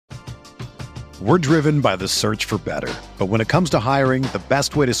We're driven by the search for better. But when it comes to hiring, the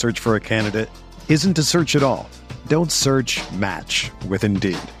best way to search for a candidate isn't to search at all. Don't search, match with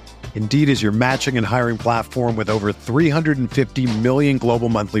Indeed. Indeed is your matching and hiring platform with over 350 million global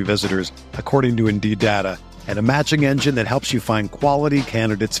monthly visitors, according to Indeed data, and a matching engine that helps you find quality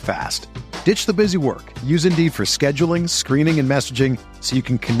candidates fast. Ditch the busy work. Use Indeed for scheduling, screening, and messaging so you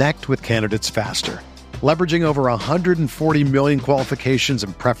can connect with candidates faster. Leveraging over 140 million qualifications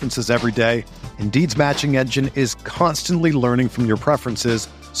and preferences every day, Indeed's matching engine is constantly learning from your preferences,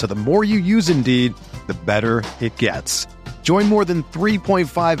 so the more you use Indeed, the better it gets. Join more than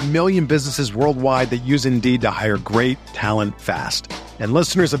 3.5 million businesses worldwide that use Indeed to hire great talent fast. And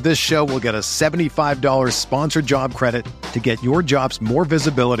listeners of this show will get a $75 sponsored job credit to get your jobs more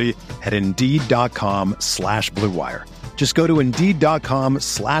visibility at Indeed.com/Blue Wire. Just go to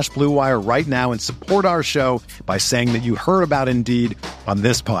Indeed.com/Blue Wire right now and support our show by saying that you heard about Indeed on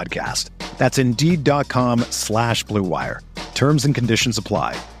this podcast. That's Indeed.com/Blue Wire. Terms and conditions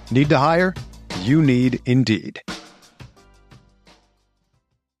apply. Need to hire? You need Indeed.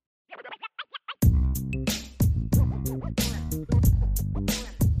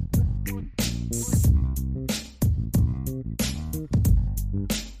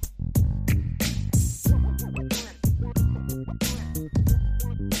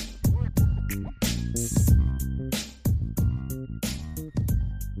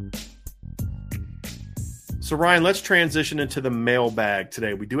 So, Ryan, let's transition into the mailbag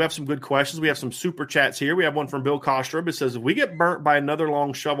today. We do have some good questions. We have some super chats here. We have one from Bill Kostrup. It says, if we get burnt by another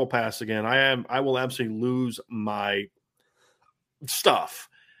long shovel pass again, I will absolutely lose my stuff.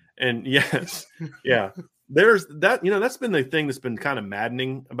 And yes, yeah, there's that. That's been the thing that's been kind of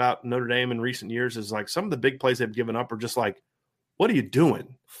maddening about Notre Dame in recent years is like some of the big plays they've given up are just like, what are you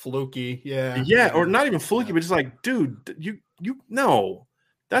doing? Fluky. Yeah. Yeah. Or not even fluky, but just like, dude, you no.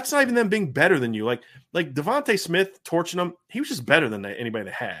 That's not even them being better than you. Like Devontae Smith torching them, he was just better than anybody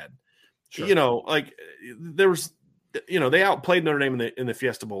they had. Sure. There was, they outplayed Notre Dame in the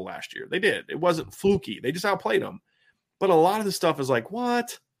Fiesta Bowl last year. They did. It wasn't fluky. They just outplayed them. But a lot of the stuff is like,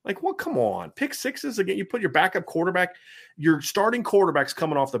 what? Like, what? Come on. Pick sixes again. You put your backup quarterback, your starting quarterback's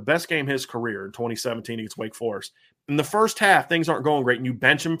coming off the best game of his career in 2017 against Wake Forest. In the first half, things aren't going great, and you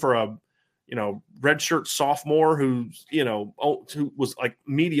bench him for a redshirt sophomore who was like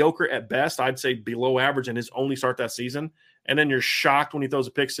mediocre at best, I'd say below average in his only start that season. And then you're shocked when he throws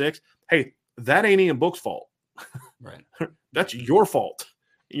a pick six. Hey, that ain't Ian Book's fault. Right. That's your fault.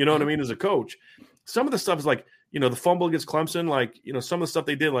 You know what I mean? As a coach, some of the stuff is like, the fumble against Clemson, like, some of the stuff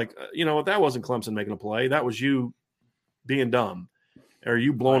they did, like, that wasn't Clemson making a play. That was you being dumb or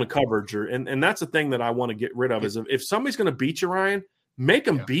you blowing a coverage and that's the thing that I want to get rid of is if somebody's going to beat you, Ryan, make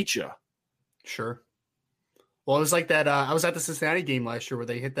them beat you. Sure. Well, it was like that. I was at the Cincinnati game last year where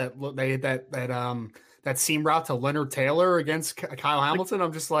they hit that seam route to Leonard Taylor against Kyle Hamilton.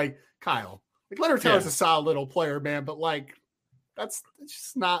 I'm just like, Kyle, like Leonard Taylor's a solid little player, man, but like it's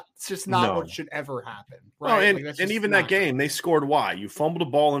just not what should ever happen. Right. Oh, and even that game, they scored why? You fumbled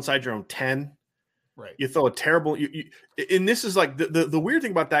a ball inside your own 10. Right. You throw a terrible and this is like the weird thing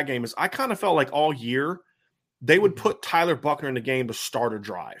about that game is I kind of felt like all year they would put Tyler Buchner in the game to start a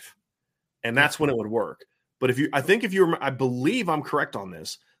drive. And that's when it would work. But I believe I'm correct on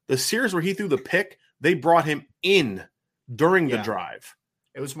this. The series where he threw the pick, they brought him in during the drive.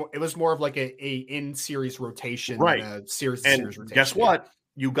 It was more of like a in-series rotation, right? Than a series rotation. Guess what?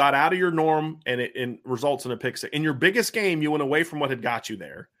 You got out of your norm, and it results in a pick six. In your biggest game, you went away from what had got you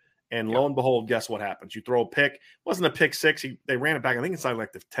there, and lo and behold, guess what happens? You throw a pick. It wasn't a pick six. They ran it back. I think inside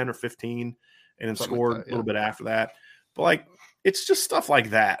like the 10 or 15, and then scored a little bit after that. But like, it's just stuff like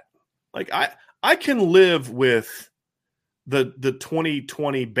that. Like I can live with the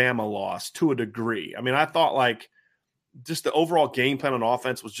 2020 Bama loss to a degree. I mean, I thought like just the overall game plan on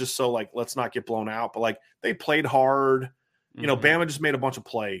offense was just so like, let's not get blown out. But like they played hard. Bama just made a bunch of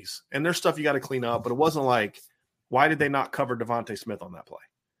plays. And there's stuff you got to clean up. But it wasn't like, why did they not cover Devontae Smith on that play?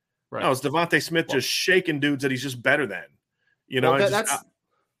 Right. No, it's Devontae Smith just shaking dudes that he's just better than.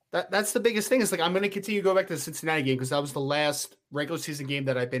 That's the biggest thing. Is like I'm going to continue to go back to the Cincinnati game because that was the last regular season game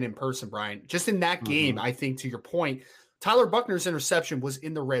that I've been in person, Brian. Just in that game, I think to your point, Tyler Buchner's interception was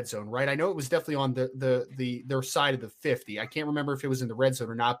in the red zone, right? I know it was definitely on their side of the 50. I can't remember if it was in the red zone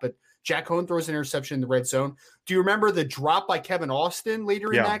or not, but Jack Cohn throws an interception in the red zone. Do you remember the drop by Kevin Austin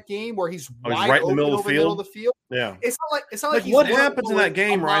later in that game where he's right in the middle of the field? Yeah. It's not like what happens in that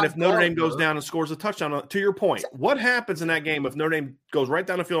game, Ryan, if Notre Dame goes down and scores a touchdown? To your point, what happens in that game if Notre Dame goes right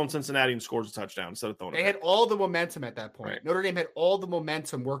down the field in Cincinnati and scores a touchdown instead of throwing it? They had all the momentum at that point. Right. Notre Dame had all the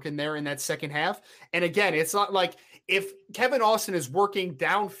momentum working there in that second half. And again, it's not like if Kevin Austin is working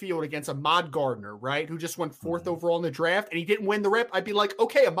downfield against Ahmad Gardner, right, who just went 4th overall in the draft and he didn't win the rep, I'd be like,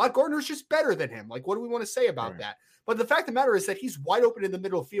 okay, Ahmad Gardner's just better than him. Like, what do we want to say about that? But the fact of the matter is that he's wide open in the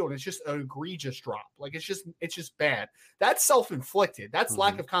middle of the field and it's just an egregious drop. Like, it's just bad. That's self-inflicted. That's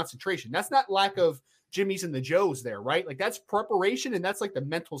lack of concentration. That's not lack of Jimmys and the Joes there, right? Like, that's preparation and that's like the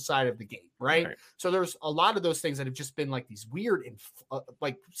mental side of the game, right? So there's a lot of those things that have just been like these weird,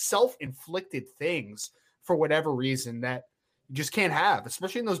 like self-inflicted things for whatever reason that you just can't have,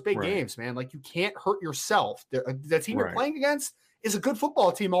 especially in those big games, man. Like, you can't hurt yourself. The team you're playing against is a good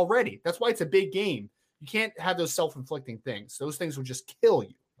football team already. That's why it's a big game. You can't have those self-inflicting things. Those things will just kill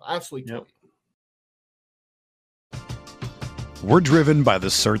you. Absolutely kill you. We're driven by the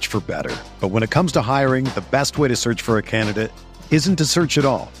search for better. But when it comes to hiring, the best way to search for a candidate isn't to search at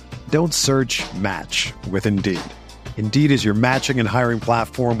all. Don't search, match with Indeed. Indeed is your matching and hiring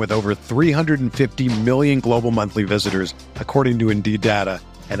platform with over 350 million global monthly visitors, according to Indeed data,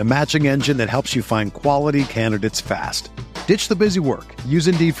 and a matching engine that helps you find quality candidates fast. Ditch the busy work. Use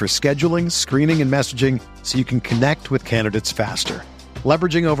Indeed for scheduling, screening, and messaging so you can connect with candidates faster.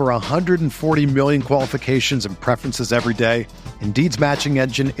 Leveraging over 140 million qualifications and preferences every day, Indeed's matching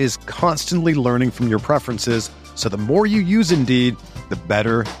engine is constantly learning from your preferences, so the more you use Indeed, the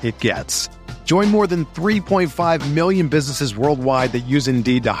better it gets. Join more than 3.5 million businesses worldwide that use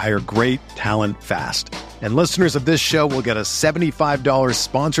Indeed to hire great talent fast. And listeners of this show will get a $75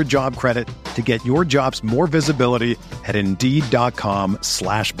 sponsored job credit to get your jobs more visibility at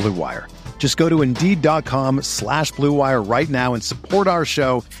Indeed.com/Blue Wire. Just go to Indeed.com/Blue Wire right now and support our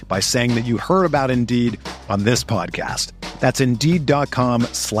show by saying that you heard about Indeed on this podcast. That's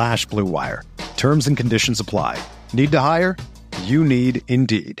Indeed.com/Blue Wire. Terms and conditions apply. Need to hire? You need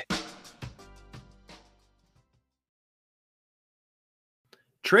Indeed.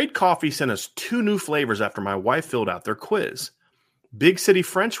 Trade Coffee sent us 2 new flavors after my wife filled out their quiz. Big City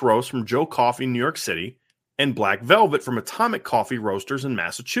French Roast from Joe Coffee, New York City, and Black Velvet from Atomic Coffee Roasters in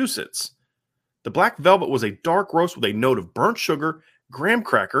Massachusetts. The Black Velvet was a dark roast with a note of burnt sugar, graham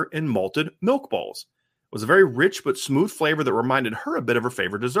cracker, and malted milk balls. It was a very rich but smooth flavor that reminded her a bit of her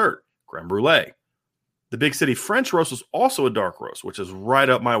favorite dessert, creme brulee. The Big City French Roast was also a dark roast, which is right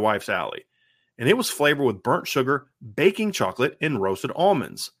up my wife's alley. And it was flavored with burnt sugar, baking chocolate, and roasted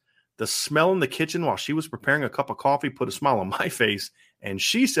almonds. The smell in the kitchen while she was preparing a cup of coffee put a smile on my face, and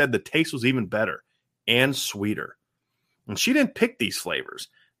she said the taste was even better and sweeter. And she didn't pick these flavors.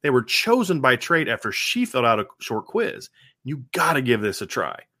 They were chosen by Trade after she filled out a short quiz. You got to give this a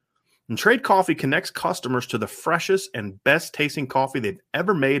try. And Trade Coffee connects customers to the freshest and best tasting coffee they've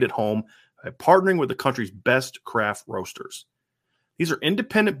ever made at home by partnering with the country's best craft roasters. These are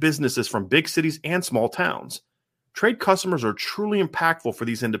independent businesses from big cities and small towns. Trade customers are truly impactful for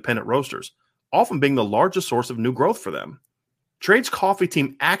these independent roasters, often being the largest source of new growth for them. Trade's coffee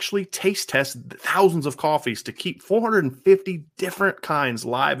team actually taste tests thousands of coffees to keep 450 different kinds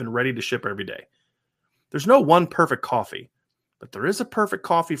live and ready to ship every day. There's no one perfect coffee, but there is a perfect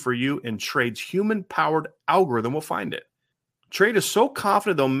coffee for you, and Trade's human-powered algorithm will find it. Trade is so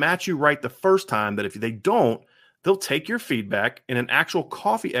confident they'll match you right the first time that if they don't, they'll take your feedback, and an actual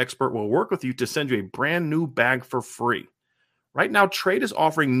coffee expert will work with you to send you a brand new bag for free. Right now, Trade is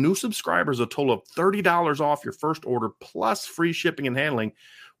offering new subscribers a total of $30 off your first order plus free shipping and handling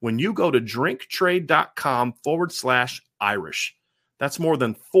when you go to drinktrade.com/Irish. That's more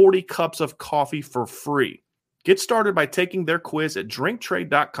than 40 cups of coffee for free. Get started by taking their quiz at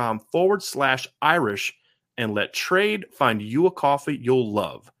drinktrade.com/Irish and let Trade find you a coffee you'll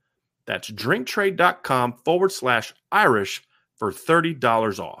love. That's drinktrade.com/Irish for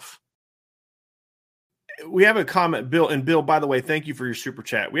 $30 off. We have a comment, Bill, and Bill, by the way, thank you for your super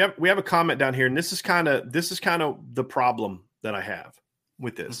chat. We have a comment down here, and this is kind of the problem that I have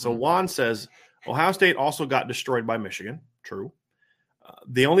with this. So Juan says Ohio State also got destroyed by Michigan. True.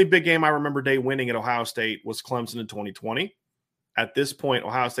 The only big game I remember Day winning at Ohio State was Clemson in 2020. At this point,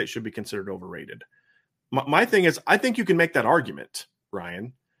 Ohio State should be considered overrated. My thing is, I think you can make that argument,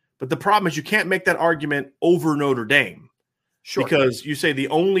 Ryan. But the problem is you can't make that argument over Notre Dame. Sure. Because you say the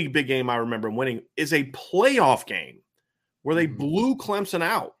only big game I remember winning is a playoff game where they blew Clemson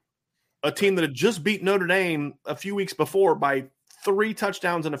out, a team that had just beat Notre Dame a few weeks before by 3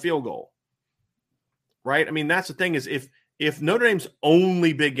 touchdowns and a field goal. Right? I mean, that's the thing is if Notre Dame's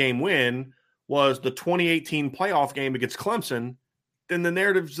only big game win was the 2018 playoff game against Clemson, then the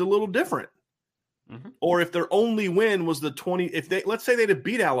narrative's a little different. Or if their only win was let's say they'd have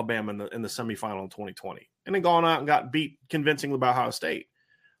beat Alabama in the semifinal in 2020 and then gone out and got beat convincingly by Ohio State,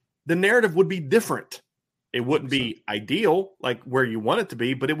 the narrative would be different. It wouldn't be ideal, like where you want it to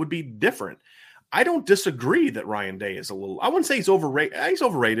be, but it would be different. I don't disagree that Ryan Day is I wouldn't say he's overrated. He's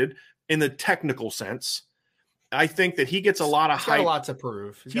overrated in the technical sense. I think that he gets a lot of hype. He's got a lot to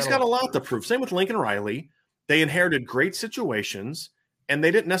prove. He's got a lot to prove. Same with Lincoln Riley. They inherited great situations, and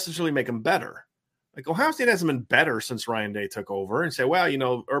they didn't necessarily make them better. Like, Ohio State hasn't been better since Ryan Day took over, and say,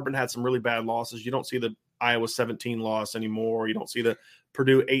 well, Urban had some really bad losses. You don't see the Iowa 17 loss anymore. You don't see the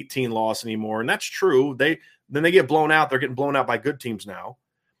Purdue 18 loss anymore. And that's true. Then they get blown out. They're getting blown out by good teams now.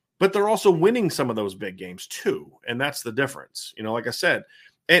 But they're also winning some of those big games too. And that's the difference. Like I said,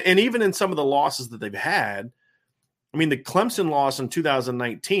 and even in some of the losses that they've had, I mean, the Clemson loss in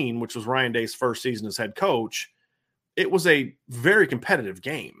 2019, which was Ryan Day's first season as head coach, it was a very competitive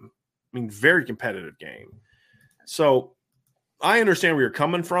game. I mean, very competitive game. So I understand where you're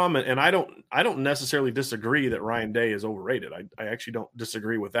coming from, and I don't necessarily disagree that Ryan Day is overrated. I actually don't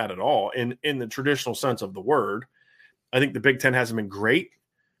disagree with that at all in the traditional sense of the word. I think the Big Ten hasn't been great.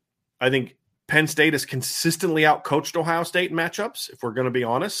 I think Penn State has consistently outcoached Ohio State in matchups, if we're going to be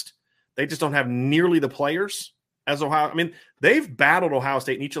honest. They just don't have nearly the players as Ohio. I mean, they've battled Ohio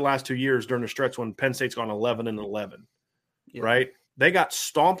State in each of the last 2 years during the stretch when Penn State's gone 11-11, right? They got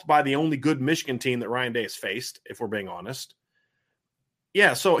stomped by the only good Michigan team that Ryan Day has faced, if we're being honest.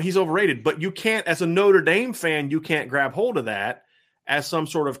 Yeah, so he's overrated. But you can't, as a Notre Dame fan, you can't grab hold of that as some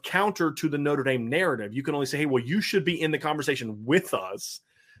sort of counter to the Notre Dame narrative. You can only say, hey, well, you should be in the conversation with us,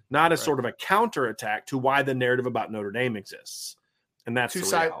 not as sort of a counterattack to why the narrative about Notre Dame exists. And that's the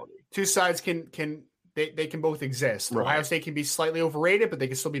reality. Two sides can both exist. Right. Ohio State can be slightly overrated, but they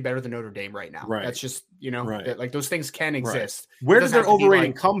can still be better than Notre Dame right now. Right. That's just, like those things can exist. Right. Where does their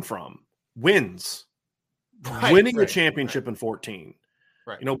overrating come from? Wins. Winning the championship in 14.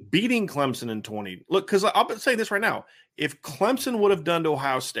 Right. Beating Clemson in 20. Look, because I'll say this right now. If Clemson would have done to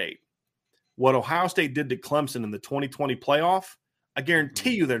Ohio State what Ohio State did to Clemson in the 2020 playoff, I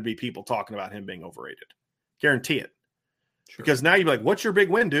guarantee you there'd be people talking about him being overrated. Guarantee it. Sure. Because now you'd be like, what's your big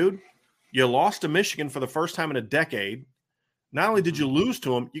win, dude? You lost to Michigan for the first time in a decade. Not only did you lose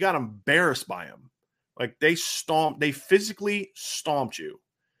to them, you got embarrassed by them. Like they physically stomped you.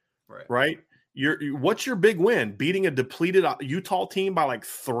 Right? What's your big win? Beating a depleted Utah team by like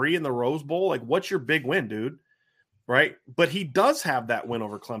 3 in the Rose Bowl? Like, what's your big win, dude? Right? But he does have that win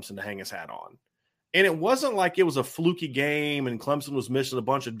over Clemson to hang his hat on. And it wasn't like it was a fluky game and Clemson was missing a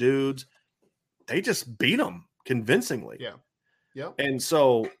bunch of dudes. They just beat them convincingly. Yeah. Yep. And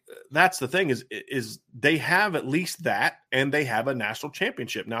so that's the thing is they have at least that, and they have a national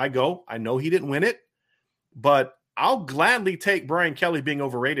championship. Now I know he didn't win it, but I'll gladly take Brian Kelly being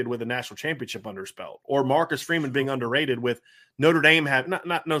overrated with a national championship under his belt, or Marcus Freeman being underrated with Notre Dame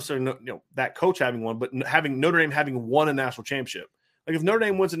not necessarily that coach having one, but having Notre Dame having won a national championship. Like if Notre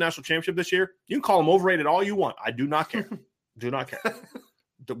Dame wins a national championship this year, you can call them overrated all you want. I do not care. Do not care.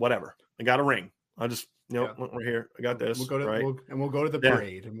 Whatever. I got a ring. I just we're here. I got this. We'll go to we'll go to the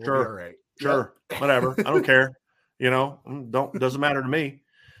parade and we'll sure. be all right. Sure. Whatever. I don't care. Doesn't matter to me.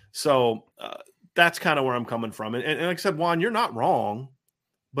 So that's kind of where I'm coming from. And like I said, Juan, you're not wrong,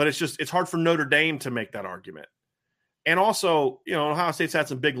 but it's hard for Notre Dame to make that argument. And also, Ohio State's had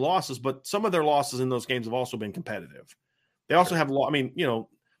some big losses, but some of their losses in those games have also been competitive. They also have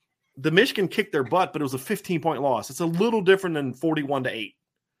the Michigan kicked their butt, but it was a 15-point loss. It's a little different than 41-8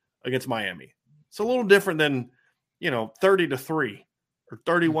 against Miami. It's a little different than, 30-3 or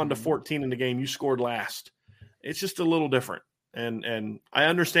 31-14 in the game you scored last. It's just a little different. And I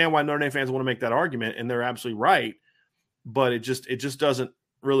understand why Notre Dame fans want to make that argument, and they're absolutely right. But it just doesn't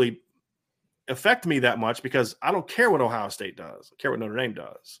really affect me that much because I don't care what Ohio State does. I care what Notre Dame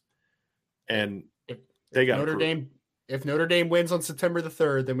does. And they got Notre Dame. If Notre Dame wins on September the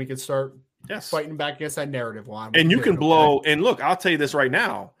 3rd, then we can start fighting back against that narrative line. And you can blow. And look, I'll tell you this right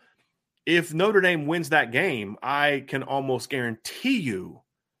now. If Notre Dame wins that game, I can almost guarantee you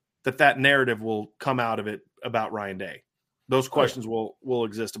that narrative will come out of it about Ryan Day. Those questions will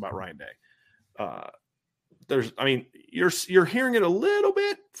exist about Ryan Day. You're hearing it a little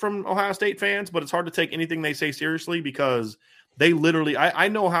bit from Ohio State fans, but it's hard to take anything they say seriously because they literally, I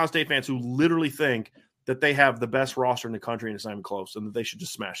know Ohio State fans who literally think that they have the best roster in the country and it's not even close and that they should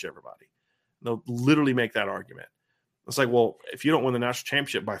just smash everybody. They'll literally make that argument. It's like, well, if you don't win the national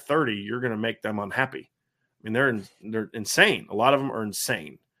championship by 30, you're going to make them unhappy. I mean, they're insane. A lot of them are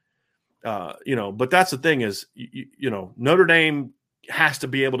insane. But that's the thing is, Notre Dame has to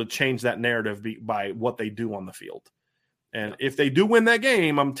be able to change that narrative by what they do on the field. And if they do win that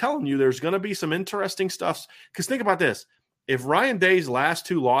game, I'm telling you, there's going to be some interesting stuff. Because think about this. If Ryan Day's last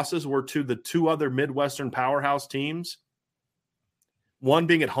 2 losses were to the 2 other Midwestern powerhouse teams, one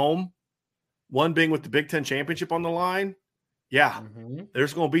being at home, one being with the Big Ten championship on the line,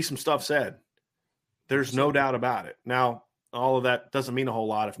 there's going to be some stuff said. There's no doubt about it. Now, all of that doesn't mean a whole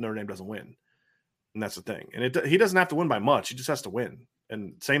lot if Notre Dame doesn't win. And that's the thing. And he doesn't have to win by much. He just has to win.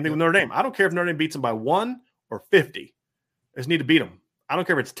 And same thing with Notre Dame. I don't care if Notre Dame beats them by 1 or 50. They just need to beat them. I don't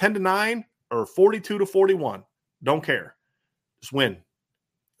care if it's 10-9 or 42-41. Don't care. Just win.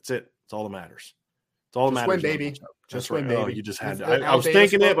 That's it. That's all that matters. It's all that matters. Win, baby. Just win, baby. Oh, you just had to. I was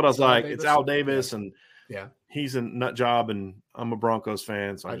thinking it, but I was like, it's Al Davis, and he's a nut job, and I'm a Broncos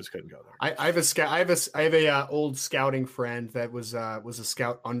fan, so I just couldn't go there. I have a old scouting friend that was a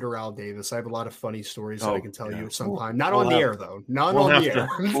scout under Al Davis. I have a lot of funny stories that I can tell you sometime. Not on the air though. Not on the air.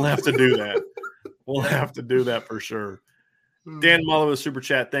 We'll have to do that. We'll have to do that for sure. Dan Muller with Super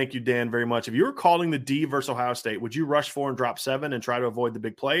Chat. Thank you, Dan, very much. If you were calling the D versus Ohio State, would you rush 4 and drop 7 and try to avoid the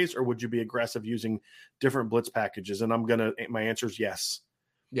big plays, or would you be aggressive using different blitz packages? And my answer is yes.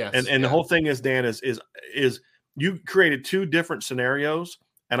 Yes. And the whole thing is, Dan, is you created 2 different scenarios,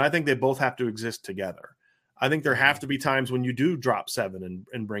 and I think they both have to exist together. I think there have to be times when you do drop 7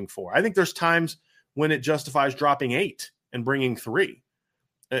 and bring 4. I think there's times when it justifies dropping 8 and bringing 3.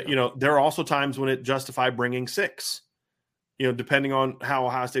 There are also times when it justifies bringing 6. Depending on how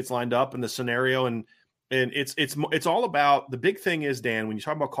Ohio State's lined up and the scenario, and it's all about the big thing is, Dan, when you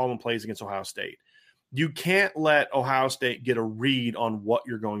talk about calling plays against Ohio State, you can't let Ohio State get a read on what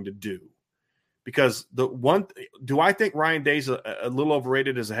you're going to do, because do I think Ryan Day's a little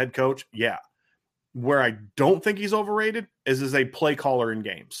overrated as a head coach? Yeah. Where I don't think he's overrated is as a play caller in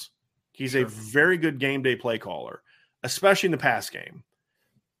games. He's a very good game day play caller, especially in the pass game.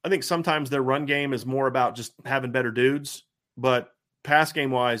 I think sometimes their run game is more about just having better dudes. But pass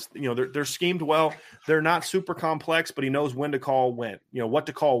game wise, they're schemed well. They're not super complex, but he knows when to call when, what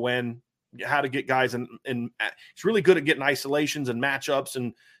to call when, how to get guys. And he's really good at getting isolations and matchups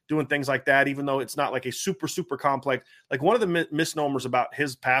and doing things like that, even though it's not like a super, super complex. Like one of the misnomers about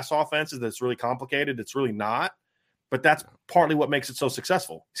his pass offense is that it's really complicated. It's really not. But that's partly what makes it so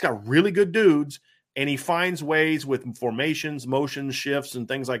successful. He's got really good dudes, and he finds ways with formations, motions, shifts, and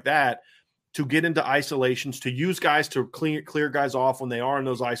things like that to get into isolations, to use guys to clear guys off when they are in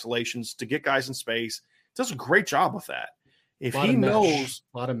those isolations, to get guys in space. He does a great job with that. If he knows,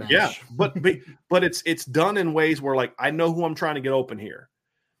 a lot of mesh. Yeah, but it's done in ways where, like, I know who I'm trying to get open here.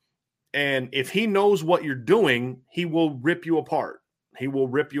 And if he knows what you're doing, he will rip you apart. He will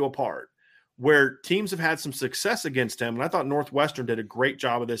rip you apart. Where teams have had some success against him, and I thought Northwestern did a great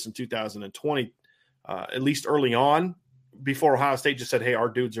job of this in 2020, at least early on, before Ohio State just said, hey, our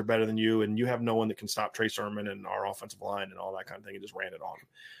dudes are better than you, and you have no one that can stop Trey Sermon and our offensive line and all that kind of thing, and just ran it on them.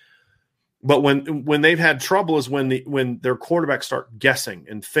 But when they've had trouble is when their quarterbacks start guessing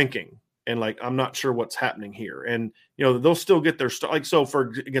and thinking and like, I'm not sure what's happening here. And, they'll still get their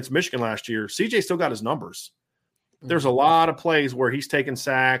against Michigan last year, CJ still got his numbers. There's a lot of plays where he's taking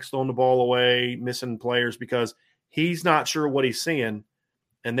sacks, throwing the ball away, missing players because he's not sure what he's seeing.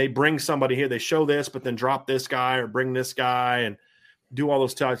 And they bring somebody here, they show this, but then drop this guy or bring this guy and do all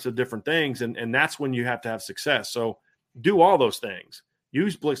those types of different things. And that's when you have to have success. So do all those things.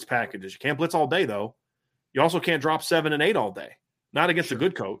 Use blitz packages. You can't blitz all day, though. You also can't drop 7 and 8 all day. Not against a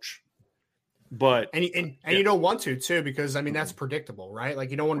good coach. But and you don't want to, too, because, that's predictable, right?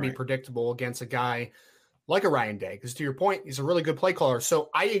 Like, you don't want to be predictable against a guy like a Ryan Day, because to your point, he's a really good play caller. So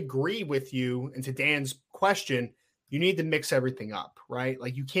I agree with you. And to Dan's question, you need to mix everything up, right?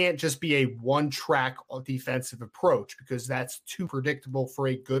 Like, you can't just be a one-track defensive approach because that's too predictable for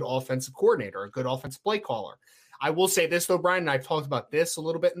a good offensive coordinator, a good offensive play caller. I will say this, though, Brian, and I've talked about this a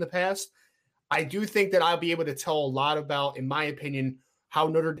little bit in the past. I do think that I'll be able to tell a lot about, in my opinion,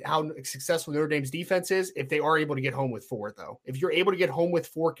 how successful Notre Dame's defense is if they are able to get home with 4, though. If you're able to get home with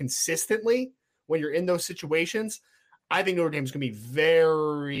 4 consistently when you're in those situations, I think Notre Dame's going to be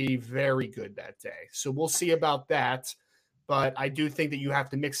very, very good that day. So we'll see about that. But I do think that you have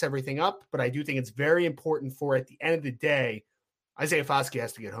to mix everything up. But I do think it's very important for, at the end of the day, Isaiah Foskey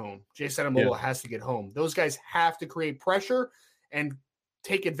has to get home. Jay Senamola has to get home. Those guys have to create pressure and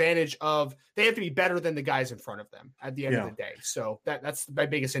take advantage of – they have to be better than the guys in front of them at the end of the day. So that's my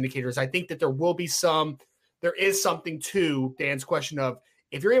biggest indicators. I think that there is something to Dan's question of,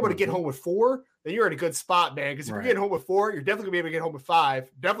 if you're able to get home with 4, then you're in a good spot, man. Because if you're getting home with 4, you're definitely going to be able to get home with 5.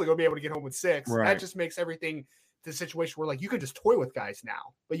 Definitely going to be able to get home with 6. Right. That just makes everything the situation where, like, you could just toy with guys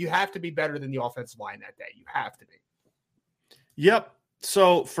now. But you have to be better than the offensive line that day. You have to be. Yep.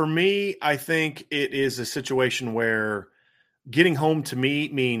 So for me, I think it is a situation where getting home to me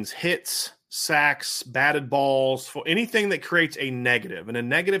means hits, sacks, batted balls, for anything that creates a negative. And a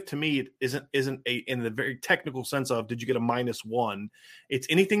negative to me isn't in the very technical sense of, did you get a -1? It's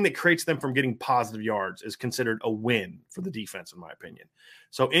anything that creates them from getting positive yards is considered a win for the defense, in my opinion.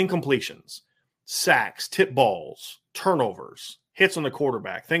 So incompletions, sacks, tip balls, turnovers, hits on the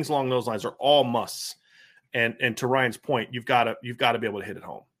quarterback, things along those lines are all musts. And to Ryan's point, you've got to be able to hit it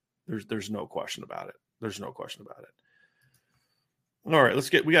home. There's no question about it. There's no question about it. All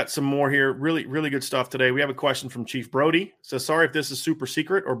right, we got some more here. Really, really good stuff today. We have a question from Chief Brody. It says, sorry if this is super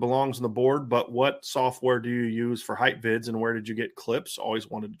secret or belongs on the board, but what software do you use for hype vids and where did you get clips? Always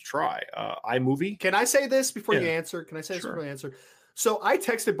wanted to try. iMovie. Can I say this before you answer? So I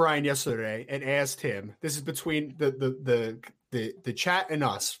texted Brian yesterday and asked him, this is between the chat and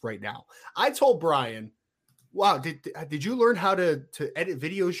us right now. I told Brian, wow, did you learn how to edit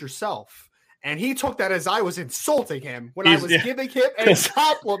videos yourself? And he took that as I was insulting him when I was giving him a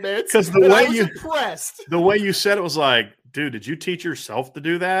compliment. Because impressed. The way you said it was like, dude, did you teach yourself to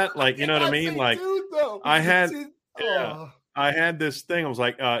do that? Like, you know what I mean? Like, dude, no, I had this thing. I was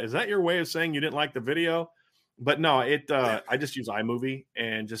like, is that your way of saying you didn't like the video? But no, I just use iMovie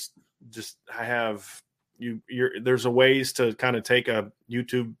and just I have there's a ways to kind of take a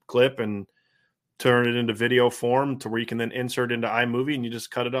YouTube clip and turn it into video form to where you can then insert into iMovie and you just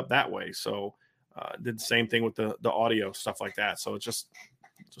cut it up that way. So did the same thing with the audio stuff like that. So it's just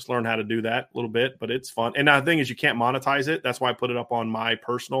learn how to do that a little bit, but it's fun. And now the thing is you can't monetize it. That's why I put it up on my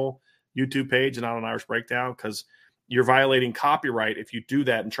personal YouTube page and not on Irish Breakdown, because you're violating copyright if you do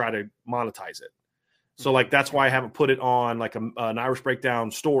that and try to monetize it. So like, that's why I haven't put it on like an Irish Breakdown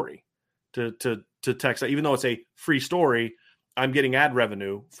story to text, even though it's a free story. I'm getting ad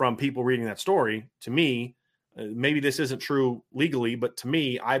revenue from people reading that story. To me, maybe this isn't true legally, but to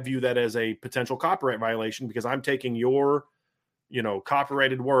me, I view that as a potential copyright violation because I'm taking your,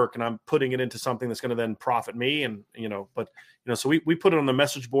 copyrighted work and I'm putting it into something that's going to then profit me. And, so we put it on the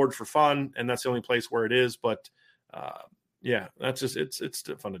message board for fun, and that's the only place where it is. But that's just, it's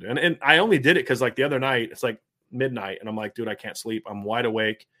fun to do. And I only did it because like the other night, it's like midnight and I'm like, dude, I can't sleep. I'm wide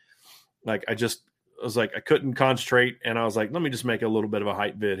awake. Like I was like, I couldn't concentrate. And I was like, let me just make a little bit of a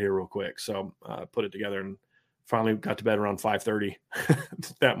hype vid here real quick. So I put it together and finally got to bed around 5:30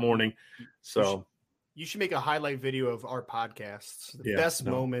 that morning. So you should make a highlight video of our podcasts, the best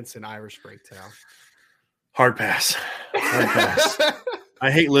moments in Irish Breakdown. Hard pass. I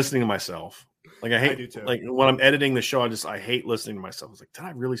hate listening to myself. Like I do too. Like when I'm editing the show, I hate listening to myself. I was like, did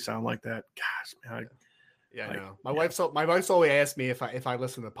I really sound like that? Gosh, man. I know. My wife's always asked me if I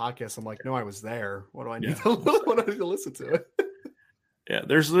listen to the podcast. I'm like, no, I was there. What do I need to listen to it? Yeah,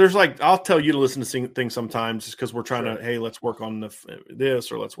 there's like, I'll tell you to listen to things sometimes just because we're trying to, hey, let's work on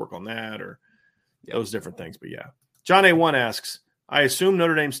this or let's work on that or those different things. But yeah, John A1 asks, I assume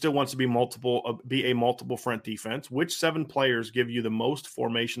Notre Dame still wants to be a multiple front defense. Which 7 players give you the most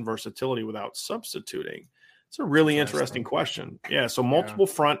formation versatility without substituting? It's a really interesting question. Yeah, so multiple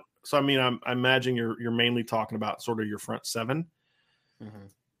front. So, I mean, I imagine you're mainly talking about sort of your front 7. Mm-hmm.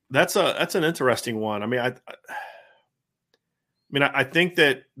 That's an interesting one. I mean, I think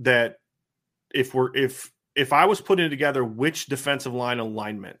that if I was putting together which defensive line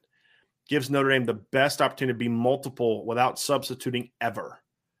alignment gives Notre Dame the best opportunity to be multiple without substituting ever,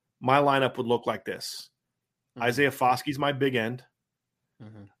 my lineup would look like this. Mm-hmm. Isaiah Foskey's my big end.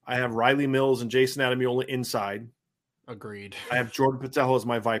 Mm-hmm. I have Riley Mills and Jason Adamiola inside. Agreed. I have Jordan Patello as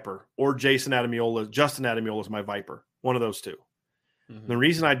my Viper or Justin Adamiola as my Viper. One of those two. Mm-hmm. The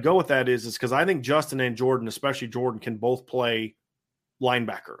reason I'd go with that is because I think Justin and Jordan, especially Jordan, can both play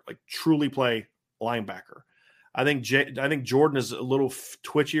linebacker, like truly play linebacker. I think Jordan is a little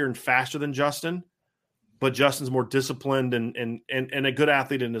twitchier and faster than Justin, but Justin's more disciplined and a good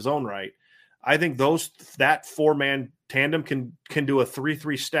athlete in his own right. I think that 4-man tandem can do a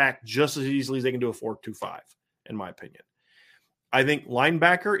 3-3 stack just as easily as they can do a 4-2-5. In my opinion. I think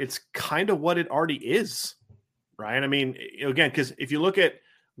linebacker, it's kind of what it already is, right? I mean, again, because if you look at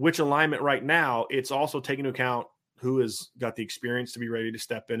which alignment right now, it's also taking into account who has got the experience to be ready to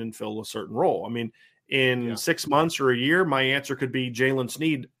step in and fill a certain role. I mean, in 6 months or a year, my answer could be Jalen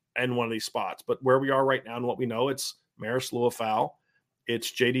Sneed in one of these spots. But where we are right now and what we know, it's Maris Luafau,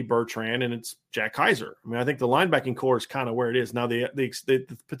 it's J.D. Bertrand, and it's Jack Kaiser. I mean, I think the linebacking core is kind of where it is. Now,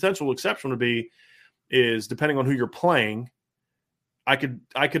 the potential exception would be is depending on who you're playing, I could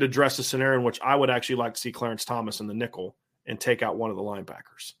address a scenario in which I would actually like to see Clarence Thomas in the nickel and take out one of the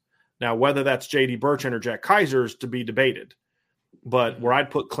linebackers. Now, whether that's J.D. Bertrand or Jack Kaiser is to be debated. But where I'd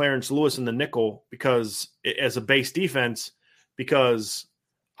put Clarence Lewis in the nickel because as a base defense, because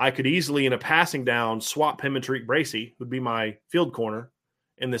I could easily in a passing down swap him and Tariq Bracy would be my field corner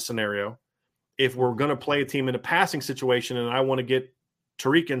in this scenario. If we're going to play a team in a passing situation and I want to get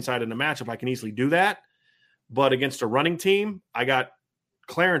Tariq inside in the matchup, I can easily do that. But against a running team, I got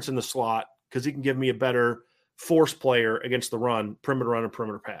Clarence in the slot because he can give me a better force player against the run, perimeter run, and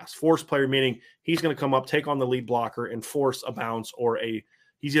perimeter pass. Force player meaning he's going to come up, take on the lead blocker, and force a bounce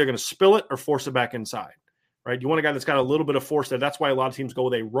he's either going to spill it or force it back inside, right? You want a guy that's got a little bit of force there. That's why a lot of teams go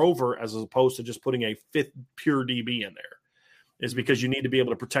with a rover as opposed to just putting a fifth pure DB in there, is because you need to be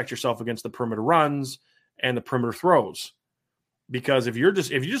able to protect yourself against the perimeter runs and the perimeter throws. Because if you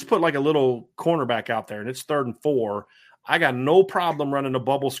just put like a little cornerback out there and it's 3rd and 4, I got no problem running a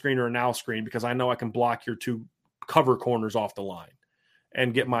bubble screen or a now screen because I know I can block your 2 cover corners off the line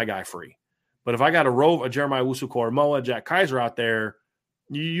and get my guy free. But if I got a Jeremiah Owusu-Koramoah, Jack Kaiser out there,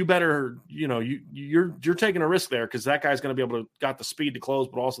 you better, you're taking a risk there because that guy's going to be able to got the speed to close,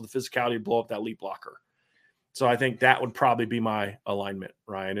 but also the physicality to blow up that lead blocker. So I think that would probably be my alignment,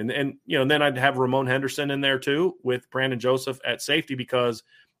 Ryan. And then I'd have Ramon Henderson in there too with Brandon Joseph at safety because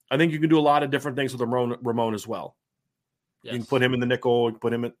I think you can do a lot of different things with Ramon as well. Yes. You can put him in the nickel, you can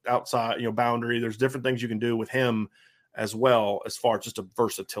put him at outside, boundary. There's different things you can do with him as well as far as just a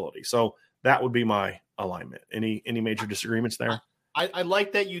versatility. So that would be my alignment. Any major disagreements there? I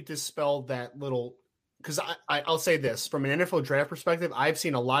like that you dispelled that little because I'll say this from an NFL draft perspective. I've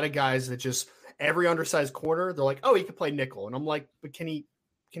seen a lot of guys that just every undersized corner, they're like, oh, he could play nickel. And I'm like, but can he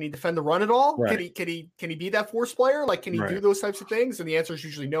defend the run at all? Right. Can he be that force player? Like, can he do those types of things? And the answer is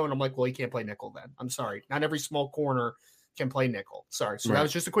usually no. And I'm like, well, he can't play nickel then. I'm sorry. Not every small corner can play nickel. Sorry. So that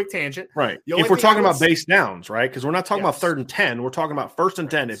was just a quick tangent. Right. If we're talking about base downs, right? Because we're not talking about 3rd and 10. We're talking about 1st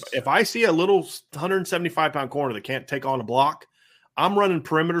and 10. If I see a little 175-pound corner that can't take on a block, I'm running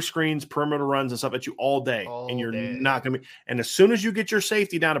perimeter screens, perimeter runs and stuff at you all day. And you're not going to be. And as soon as you get your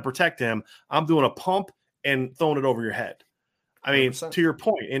safety down to protect him, I'm doing a pump and throwing it over your head. I mean, 100%. To your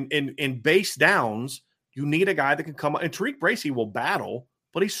point, in base downs, you need a guy that can come up. And Tariq Bracy will battle,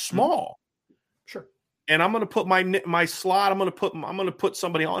 but he's small. Sure. And I'm going to put my slot. I'm going to put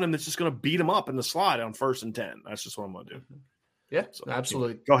somebody on him that's just going to beat him up in the slot on 1st and 10. That's just what I'm going to do. Yeah, so,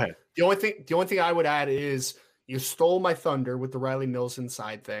 absolutely. Go ahead. The only thing I would add is you stole my thunder with the Riley Mills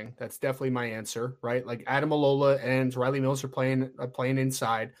inside thing. That's definitely my answer, right? Like Adam Alola and Riley Mills are playing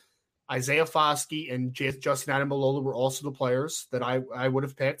inside. Isaiah Foskey and Justin Adam Alola were also the players that I would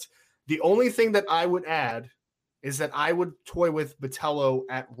have picked. The only thing that I would add is that I would toy with Botelho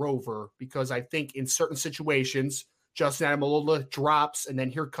at rover because I think in certain situations, Justin Adam Alola drops and then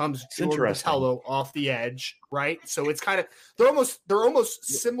here comes Jordan Botelho off the edge, right? So it's kind of they're almost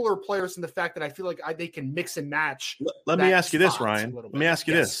similar players in the fact that I feel like they can mix and match. Let me ask you this, Ryan. Let me ask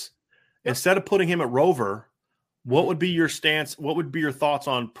you this. Yep. Instead of putting him at rover, what would be your stance? What would be your thoughts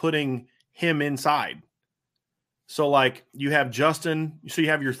on putting him inside? So like you have Justin, so you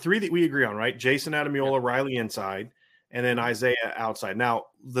have your 3 that we agree on, right? Jason Adamiola, Riley inside, and then Isaiah outside. Now,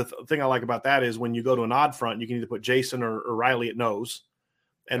 the thing I like about that is when you go to an odd front, you can either put Jason or Riley at nose,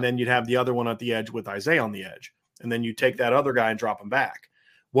 and then you'd have the other one at the edge with Isaiah on the edge. And then you take that other guy and drop him back.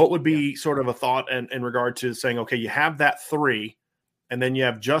 What would be sort of a thought in regard to saying, okay, you have that 3, and then you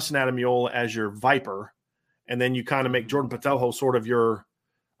have Justin Adamiola as your Viper, and then you kind of make Jordan Botelho sort of your,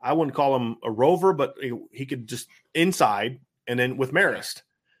 I wouldn't call him a rover, but he could just inside and then with Marist.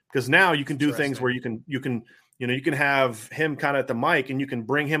 Because now you can do things where you can have him kind of at the mic and you can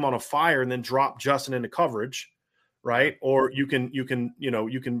bring him on a fire and then drop Justin into coverage, right? Or you can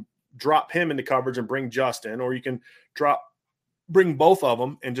drop him into coverage and bring Justin, or you can bring both of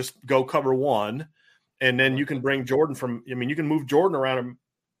them and just go cover one. And then you can bring Jordan you can move Jordan around and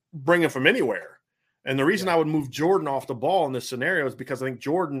bring him from anywhere. And the reason I would move Jordan off the ball in this scenario is because I think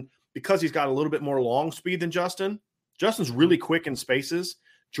Jordan, because he's got a little bit more long speed than Justin's really quick in spaces.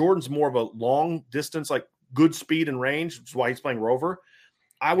 Jordan's more of a long distance, like good speed and range, which is why he's playing rover.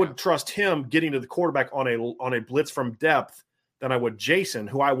 I would trust him getting to the quarterback on a blitz from depth than I would Jason,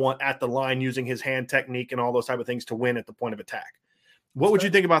 who I want at the line using his hand technique and all those type of things to win at the point of attack. What would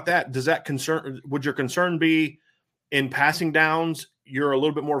you think about that? Would your concern be in passing downs, you're a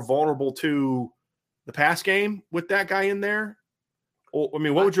little bit more vulnerable to the pass game with that guy in there? Or, I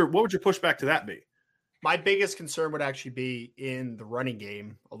mean, what would your pushback to that be? My biggest concern would actually be in the running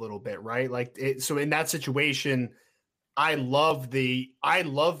game a little bit, right? So in that situation, I love the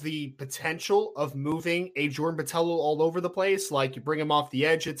potential of moving a Jordan Botelho all over the place. Like you bring him off the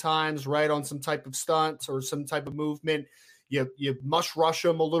edge at times, right, on some type of stunt or some type of movement. You must rush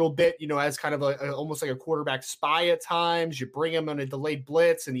him a little bit, as kind of almost like a quarterback spy at times. You bring him on a delayed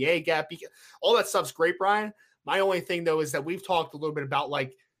blitz and the A gap. All that stuff's great, Brian. My only thing though is that we've talked a little bit about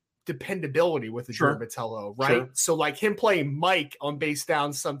like dependability with the Jordan Botelho, right? Sure. So like him playing Mike on base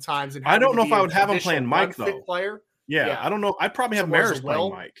downs sometimes. And I don't know if I would have him playing Mike though. Player. Yeah, I don't know. I'd probably have Maris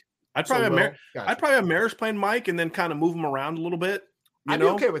playing Mike. I'd probably have Maris playing Mike and then kind of move him around a little bit. I'd be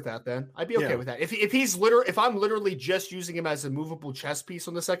okay with that then. I'd be okay with that. If I'm literally just using him as a movable chess piece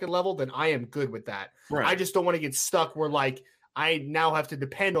on the second level, then I am good with that. Right. I just don't want to get stuck where like I now have to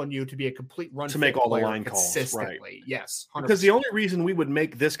depend on you to be a complete run to make all the line calls. Right. Yes. 100%. Because the only reason we would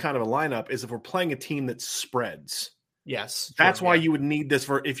make this kind of a lineup is if we're playing a team that spreads. Yes. That's why you would need this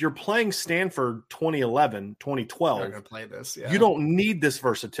if you're playing Stanford 2011, 2012, you're gonna play this. Yeah. You don't need this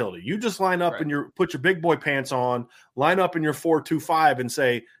versatility. You just line up and put your big boy pants on, line up in your 4-2-5 and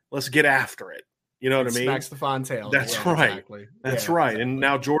say, let's get after it. You know what I mean? Smack Stephon Taylor. That's right. Exactly. That's right. Exactly. And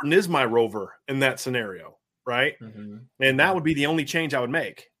now Jordan is my rover in that scenario, right? Mm-hmm. And that would be the only change I would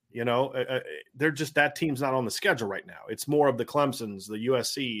make. You know, they're just that team's not on the schedule right now. It's more of the Clemsons, the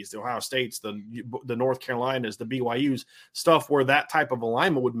USCs, the Ohio States, the North Carolinas, the BYUs, stuff where that type of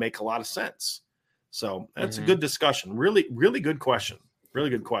alignment would make a lot of sense. So that's a good discussion. Really, really good question. Really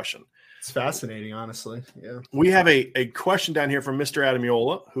good question. It's fascinating, honestly. Yeah. We have a question down here from Mr.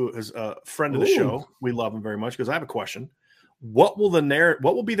 Adamiola, who is a friend of the show. We love him very much because I have a question. What will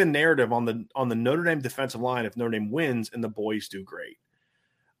be the narrative on the Notre Dame defensive line if Notre Dame wins and the boys do great?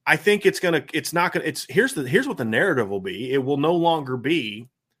 I think here's what the narrative will be. It will no longer be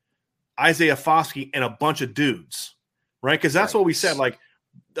Isaiah Foskey and a bunch of dudes, right? Because that's what we said.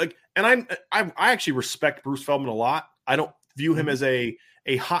 And I actually respect Bruce Feldman a lot. I don't view him as a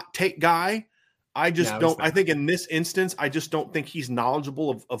hot take guy. I just don't. I think in this instance, I just don't think he's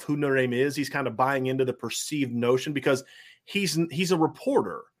knowledgeable of who Notre Dame is. He's kind of buying into the perceived notion because he's a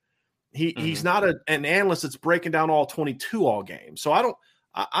reporter. He's not an analyst that's breaking down all 22 all games. So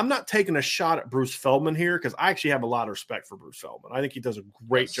I'm not taking a shot at Bruce Feldman here because I actually have a lot of respect for Bruce Feldman. I think he does a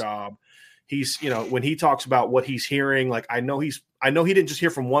great job. He's, when he talks about what he's hearing, like I know he didn't just hear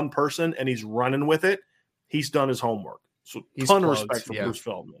from one person and he's running with it. He's done his homework. So ton of respect for Bruce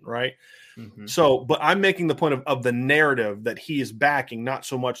Feldman, right? Mm-hmm. So, but I'm making the point of the narrative that he is backing, not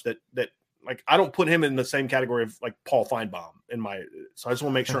so much that like I don't put him in the same category of like Paul Feinbaum so I just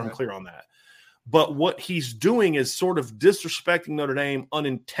want to make sure I'm clear on that. But what he's doing is sort of disrespecting Notre Dame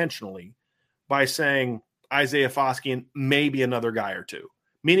unintentionally by saying Isaiah Foskey and maybe another guy or two,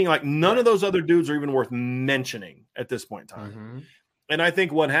 meaning like none of those other dudes are even worth mentioning at this point in time. Mm-hmm. And I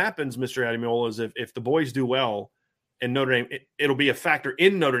think what happens, Mr. Adamiola, is if the boys do well and Notre Dame, it'll be a factor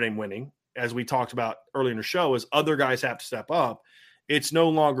in Notre Dame winning, as we talked about earlier in the show, is other guys have to step up. It's no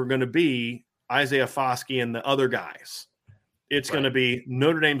longer going to be Isaiah Foskey and the other guys. It's going to be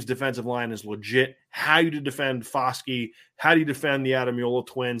Notre Dame's defensive line is legit. How do you defend Foskey? How do you defend the Adamiola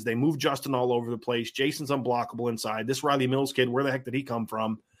twins? They move Justin all over the place. Jason's unblockable inside. This Riley Mills kid, where the heck did he come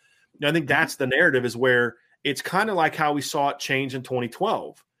from? I think that's the narrative, is where it's kind of like how we saw it change in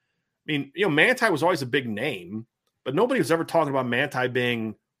 2012. I mean, Manti was always a big name, but nobody was ever talking about Manti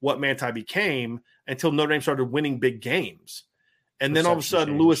being what Manti became until Notre Dame started winning big games. And then all of a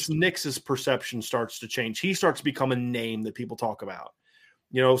sudden, Lewis Nix's perception starts to change. He starts to become a name that people talk about.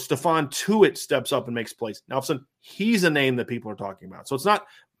 Stephon Tuitt steps up and makes plays. Now, all of a sudden, he's a name that people are talking about. So it's not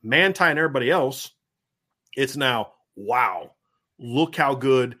Manti and everybody else. It's now, wow, look how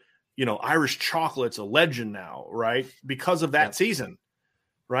good, Irish Chocolate's a legend now, right? Because of that season,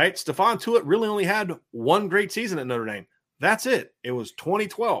 right? Stephon Tuitt really only had one great season at Notre Dame. That's it. It was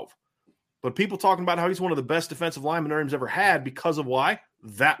 2012. But people talking about how he's one of the best defensive linemen Notre Dame's ever had because of why?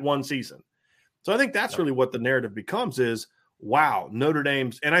 That one season. So I think that's really what the narrative becomes is, wow, Notre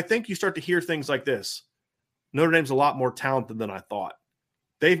Dame's – and I think you start to hear things like this. Notre Dame's a lot more talented than I thought.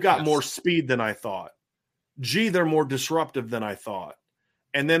 They've got more speed than I thought. Gee, they're more disruptive than I thought.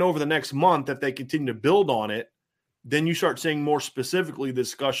 And then over the next month, if they continue to build on it, then you start seeing more specifically the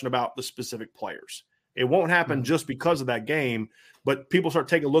discussion about the specific players. It won't happen just because of that game, but people start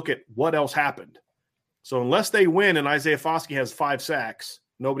taking a look at what else happened. So unless they win and Isaiah Foskey has 5 sacks,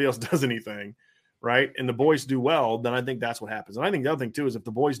 nobody else does anything, right? And the boys do well, then I think that's what happens. And I think the other thing, too, is if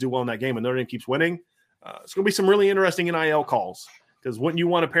the boys do well in that game and Notre Dame keeps winning, it's going to be some really interesting NIL calls. Because wouldn't you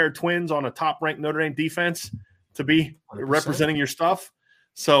want a pair of twins on a top-ranked Notre Dame defense to be 100%. Representing your stuff?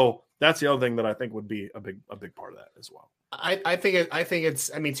 So that's the other thing that I think would be a big part of that as well. I think it's,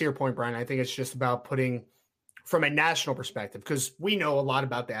 to your point, Brian, I think it's just about putting from a national perspective, because we know a lot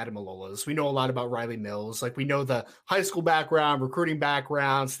about the Adamiolas. We know a lot about Riley Mills. Like we know the high school background, recruiting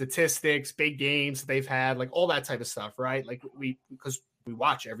background, statistics, big games that they've had, like all that type of stuff, right? Like because we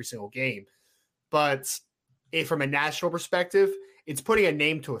watch every single game, but from a national perspective, it's putting a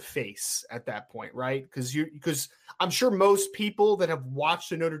name to a face at that point, right? Because I'm sure most people that have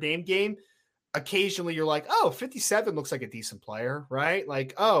watched a Notre Dame game, occasionally you're like, oh, 57 looks like a decent player, right?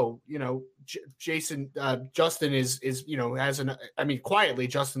 Like, oh, Justin is, quietly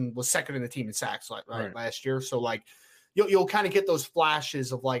Justin was second in the team in sacks last year. So like, you'll kind of get those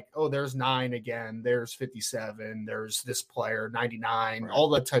flashes of like, oh, there's 9 again, there's 57, there's this player 99, all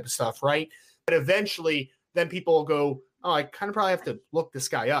that type of stuff, right? But eventually, then people will go, oh, I kind of probably have to look this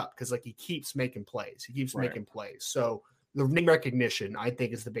guy up because like he keeps making plays, making plays. So the name recognition, I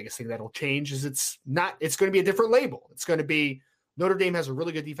think, is the biggest thing that'll change. Is it's going to be a different label. It's going to be Notre Dame has a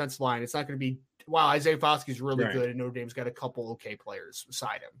really good defensive line. It's not going to be, wow, Isaiah Foskey's really good, and Notre Dame's got a couple okay players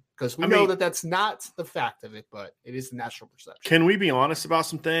beside him. Because we know that that's not the fact of it, but it is the national perception. Can we be honest about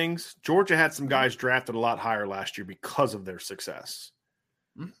some things? Georgia had some guys drafted a lot higher last year because of their success.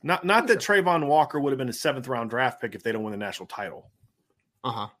 Not that Trayvon Walker would have been a 7th-round draft pick if they don't win the national title.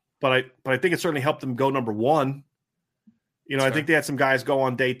 But I think it certainly helped them go number 1. I think they had some guys go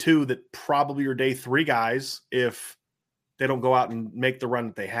on day 2 that probably are day 3 guys if they don't go out and make the run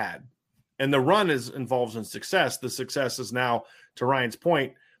that they had. And the run involves in success. The success is now, to Ryan's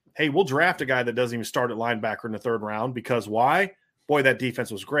point, hey, we'll draft a guy that doesn't even start at linebacker in the 3rd round because why? Boy, that defense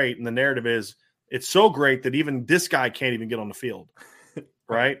was great. And the narrative is it's so great that even this guy can't even get on the field,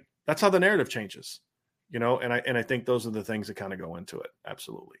 right? That's how the narrative changes, and I think those are the things that kind of go into it.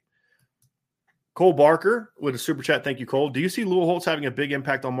 Absolutely. Cole Barker with a super chat. Thank you, Cole. Do you see Lou Holtz having a big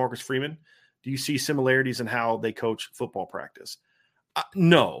impact on Marcus Freeman? Do you see similarities in how they coach football practice?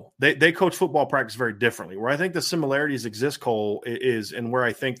 No, they coach football practice very differently. Where I think the similarities exist, Cole, is, and where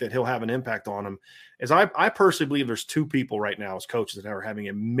I think that he'll have an impact on him, is I personally believe there's 2 people right now as coaches that are having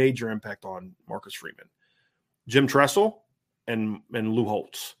a major impact on Marcus Freeman. Jim Tressel and Lou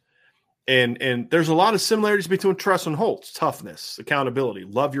Holtz. And there's a lot of similarities between Tressel and Holtz. Toughness, accountability,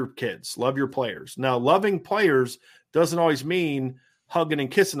 love your kids, love your players. Now, loving players doesn't always mean hugging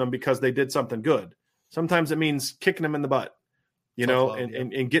and kissing them because they did something good. Sometimes it means kicking them in the butt,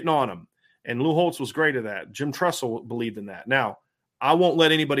 and getting on them. And Lou Holtz was great at that. Jim Tressel believed in that. Now, I won't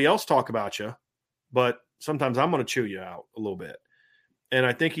let anybody else talk about you, but sometimes I'm going to chew you out a little bit. And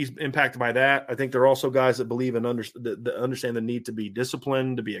I think he's impacted by that. I think there are also guys that believe and understand the need to be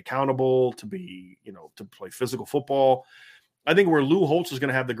disciplined, to be accountable, to be, to play physical football. I think where Lou Holtz is going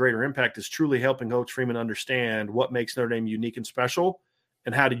to have the greater impact is truly helping Coach Freeman understand what makes Notre Dame unique and special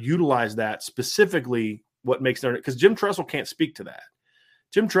and how to utilize that, specifically what makes Notre Dame, because Jim Tressel can't speak to that.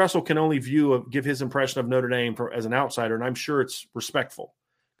 Jim Tressel can only give his impression of Notre Dame as an outsider, and I'm sure it's respectful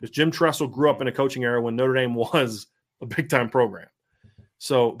because Jim Tressel grew up in a coaching era when Notre Dame was a big-time program.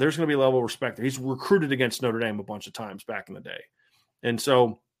 So there's going to be a level of respect there. He's recruited against Notre Dame a bunch of times back in the day. And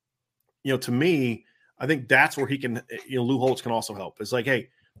so, to me, I think that's where he can, Lou Holtz can also help. It's like, hey,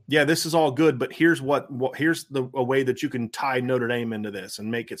 yeah, this is all good, but here's here's a way that you can tie Notre Dame into this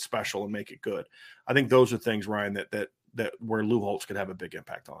and make it special and make it good. I think those are things, Ryan, that where Lou Holtz could have a big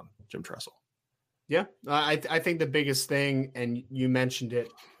impact on Jim Tressel. Yeah, I think the biggest thing, and you mentioned it,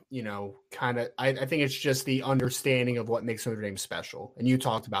 I think it's just the understanding of what makes Notre Dame special. And you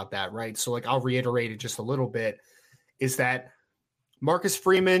talked about that, right? So like, I'll reiterate it just a little bit, is that Marcus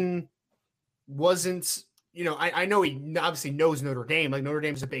Freeman wasn't, I know he obviously knows Notre Dame, like Notre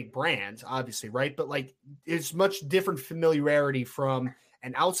Dame's a big brand, obviously, right? But like, it's much different familiarity from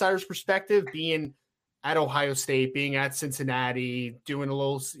an outsider's perspective, being at Ohio State, being at Cincinnati, doing a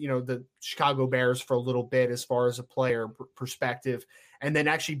little, the Chicago Bears for a little bit as far as a player perspective, and then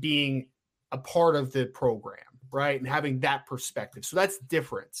actually being a part of the program, right? And having that perspective. So that's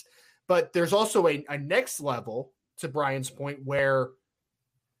different. But there's also a next level, to Brian's point, where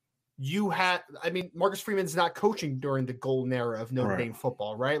Marcus Freeman's not coaching during the golden era of Notre Dame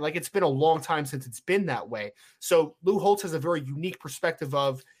football, right? Like, it's been a long time since it's been that way. So Lou Holtz has a very unique perspective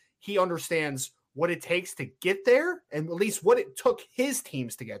of, he understands what it takes to get there, and at least what it took his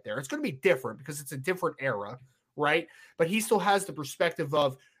teams to get there. It's going to be different because it's a different era, right? But he still has the perspective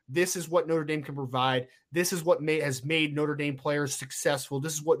of, this is what Notre Dame can provide. This is what has made Notre Dame players successful.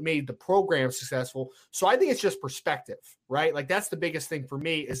 This is what made the program successful. So I think it's just perspective, right? Like, that's the biggest thing for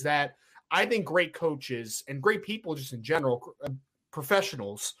me, is that I think great coaches and great people just in general,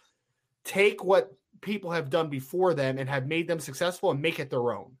 professionals, take what people have done before them and have made them successful and make it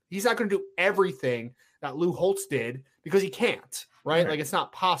their own. He's not going to do everything that Lou Holtz did because he can't, right? Like, it's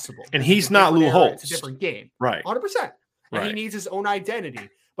not possible. And he's not Lou Holtz. It's a different game. Right. 100%. And he needs his own identity.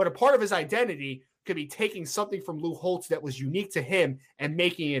 But a part of his identity could be taking something from Lou Holtz that was unique to him and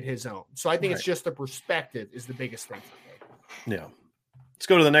making it his own. So I think it's just the perspective is the biggest thing for me. Yeah. Let's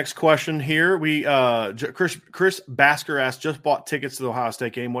go to the next question here. We Chris Basker asked, just bought tickets to the Ohio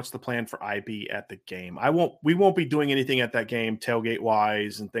State game. What's the plan for IB at the game? We won't be doing anything at that game, tailgate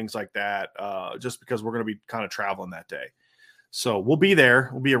wise and things like that, just because we're going to be kind of traveling that day. So we'll be there.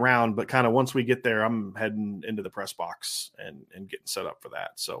 We'll be around, but kind of once we get there, I'm heading into the press box and getting set up for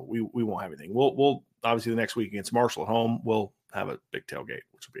that. So we won't have anything. We'll obviously the next week against Marshall at home, we'll have a big tailgate,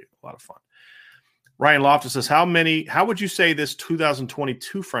 which will be a lot of fun. Ryan Loftus says, how would you say this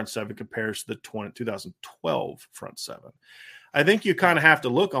 2022 front seven compares to the 2012 front seven? I think you kind of have to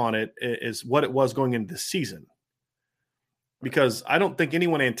look on it as what it was going into the season, because I don't think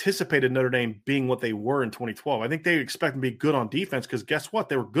anyone anticipated Notre Dame being what they were in 2012. I think they expected to be good on defense because guess what?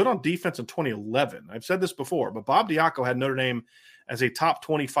 They were good on defense in 2011. I've said this before, but Bob Diaco had Notre Dame as a top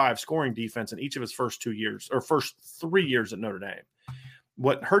 25 scoring defense in each of his first 3 years at Notre Dame.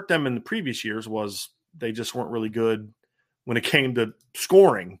 What hurt them in the previous years was they just weren't really good when it came to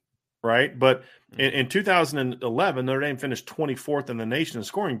scoring, right? But in 2011, Notre Dame finished 24th in the nation in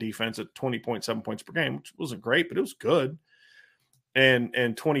scoring defense at 20.7 points per game, which wasn't great, but it was good. And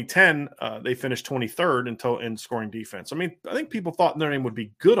in 2010, they finished 23rd in scoring defense. I mean, I think people thought Notre Dame would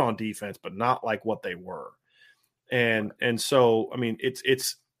be good on defense, but not like what they were. And so, I mean,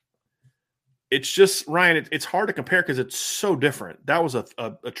 it's just, Ryan, it's hard to compare because it's so different. That was a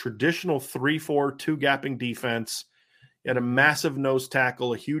traditional 3-4, 2-gapping defense. You had a massive nose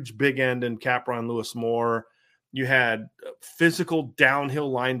tackle, a huge big end in Capron Lewis Moore. You had physical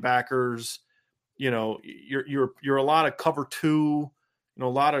downhill linebackers. You know, you're a lot of cover two, a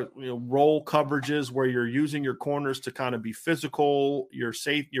lot of roll coverages where you're using your corners to kind of be physical. Your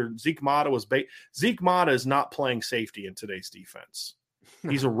Zeke Mata was Zeke Mata is not playing safety in today's defense.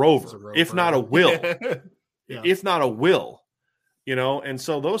 He's a rover, if not a will, if not a will, and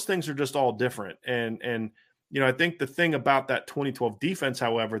so those things are just all different. And I think the thing about that 2012 defense,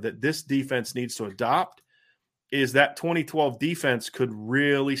 however, that this defense needs to adopt is that 2012 defense could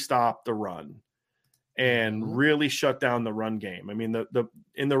really stop the run and really shut down the run game. I mean,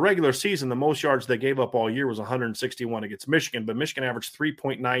 in the regular season, the most yards they gave up all year was 161 against Michigan, but Michigan averaged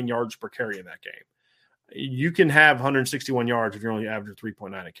 3.9 yards per carry in that game. You can have 161 yards if you're only averaging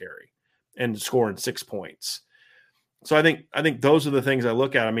 3.9 a carry and scoring 6 points. So I think those are the things I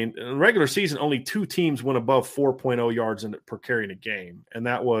look at. I mean, in the regular season, only 2 teams went above 4.0 yards per carry in a game, and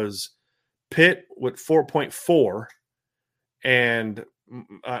that was Pitt with 4.4 and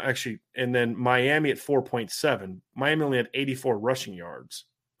and then Miami at 4.7. Miami only had 84 rushing yards,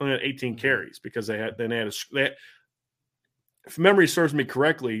 only had 18 carries because they had if memory serves me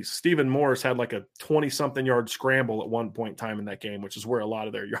correctly, Stephen Morris had like a 20-something yard scramble at one point in time in that game, which is where a lot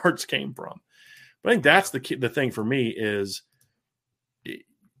of their yards came from. But I think that's the thing for me is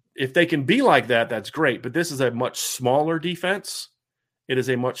if they can be like that, that's great. But this is a much smaller defense. It is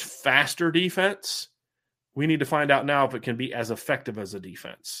a much faster defense. We need to find out now if it can be as effective as a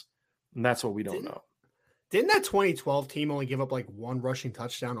defense. And that's what we don't know. Didn't that 2012 team only give up like 1 rushing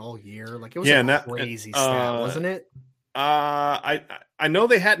touchdown all year? Like it was crazy stat, wasn't it? I know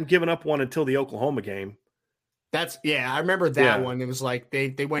they hadn't given up one until the Oklahoma game. I remember that one. It was like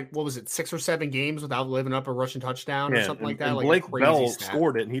they went, what was it, 6 or 7 games without living up a rushing touchdown or something like that. And like Blake Bell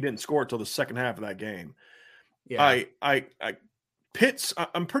scored it, and he didn't score it till the second half of that game. Yeah, Pitt's.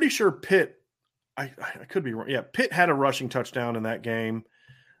 I'm pretty sure Pitt. I could be wrong. Yeah, Pitt had a rushing touchdown in that game,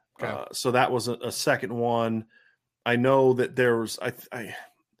 so that was a second one. I know that there was.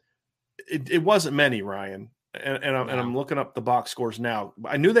 It wasn't many, Ryan. And I'm looking up the box scores now.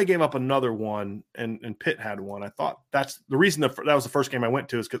 I knew they gave up another one, and Pitt had one. I thought that's the reason that was the first game I went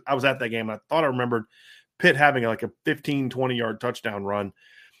to is because I was at that game. And I thought I remembered Pitt having like a 15, 20-yard touchdown run.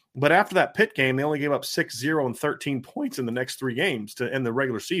 But after that Pitt game, they only gave up 6-0 and 13 points in the next 3 games to end the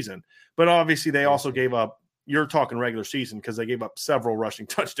regular season. But obviously they also gave up – you're talking regular season because they gave up several rushing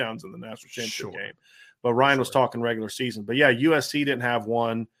touchdowns in the national championship game. But Ryan was talking regular season. But, yeah, USC didn't have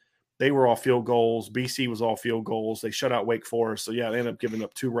one. They were all field goals. BC was all field goals. They shut out Wake Forest. So, yeah, they ended up giving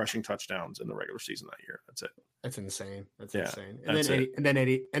up 2 rushing touchdowns in the regular season that year. That's it. That's insane. That's insane. And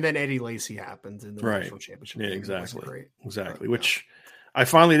then Eddie Lacy happened in the national championship. Yeah, exactly. Exactly. Which I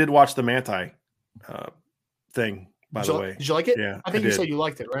finally did watch the Manti thing, by the way. Did you like it? Yeah. I think you said you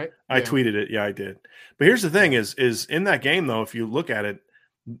liked it, right? I tweeted it. Yeah, I did. But here's the thing is in that game, though, if you look at it,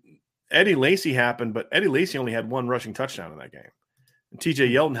 Eddie Lacy happened, but Eddie Lacy only had 1 rushing touchdown in that game. And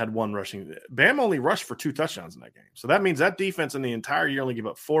TJ Yeldon had 1 rushing. Bam only rushed for 2 touchdowns in that game. So that means that defense in the entire year only gave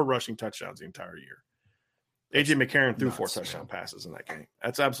up 4 rushing touchdowns the entire year. AJ McCarron threw 4 touchdown passes in that game.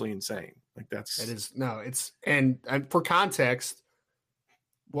 That's absolutely insane. Like for context,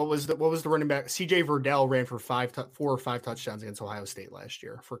 what was the running back? CJ Verdell ran for 4 or 5 touchdowns against Ohio State last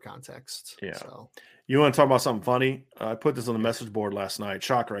year, for context. Yeah. So you want to talk about something funny? I put this on the message board last night.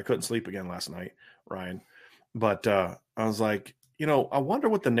 Shocker, I couldn't sleep again last night, Ryan. But I was like, I wonder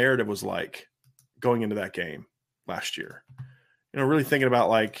what the narrative was like going into that game last year. really thinking about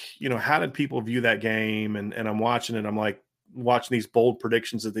like, how did people view that game? And I'm watching it. I'm like watching these bold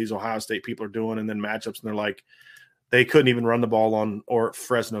predictions that these Ohio State people are doing, and then matchups, and they're like, they couldn't even run the ball on or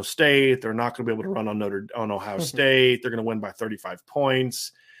Fresno State. They're not going to be able to run on Ohio State. They're going to win by 35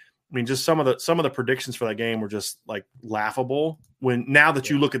 points. I mean, just some of the predictions for that game were just like laughable. Now that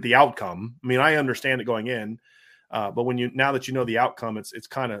you look at the outcome, I mean, I understand it going in, but now that you know the outcome, it's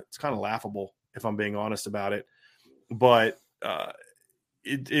kind of laughable, if I'm being honest about it. But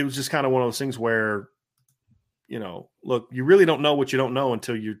it was just kind of one of those things where, look, you really don't know what you don't know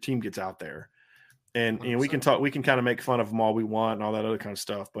until your team gets out there. And we can kind of make fun of them all we want and all that other kind of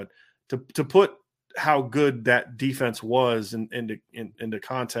stuff. But to put how good that defense was into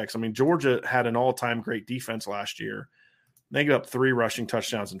context, I mean, Georgia had an all-time great defense last year. They gave up 3 rushing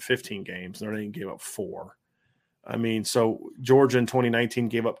touchdowns in 15 games. Notre Dame gave up 4. I mean, so Georgia in 2019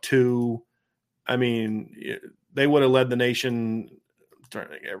 gave up 2. I mean, they would have led the nation.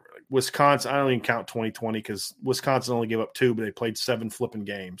 Wisconsin, I don't even count 2020 because Wisconsin only gave up 2, but they played 7 flipping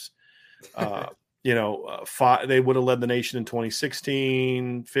games. 5, they would have led the nation in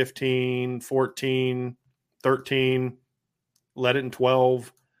 2016, 15, 14, 13, led it in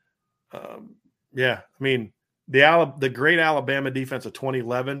 12. I mean, the great Alabama defense of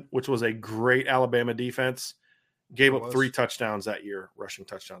 2011, which was a great Alabama defense, gave up 3 touchdowns that year, rushing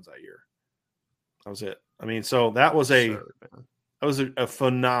touchdowns that year. That was it. I mean, so that was a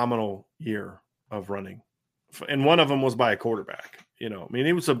phenomenal year of running. And one of them was by a quarterback. I mean,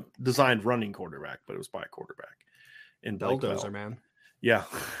 it was a designed running quarterback, but it was by a quarterback. In Bulldozer, man. Yeah.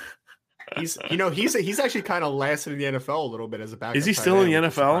 He's actually kind of lasted in the NFL a little bit as a backup. Is he still in the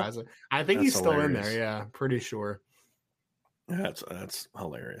NFL? I think he's still in there. Yeah, pretty sure. That's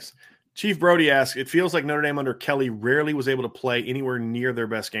hilarious. Chief Brody asks, it feels like Notre Dame under Kelly rarely was able to play anywhere near their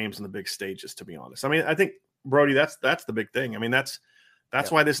best games in the big stages, to be honest. I mean, I think, Brody, that's the big thing. I mean, that's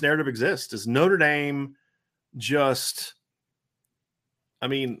why this narrative exists, is Notre Dame just, I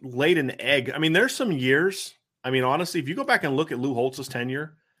mean, laid an egg. I mean, there's some years, I mean, honestly, if you go back and look at Lou Holtz's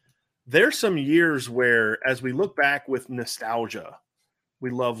tenure, there's some years where, as we look back with nostalgia, we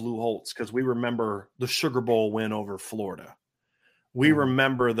love Lou Holtz because we remember the Sugar Bowl win over Florida. We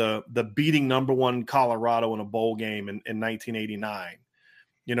remember the beating number 1 Colorado in a bowl game in 1989.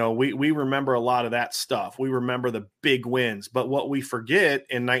 We remember a lot of that stuff. We remember the big wins. But what we forget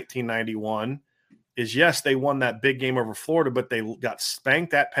in 1991 is, yes, they won that big game over Florida, but they got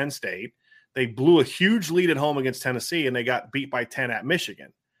spanked at Penn State. They blew a huge lead at home against Tennessee, and they got beat by 10 at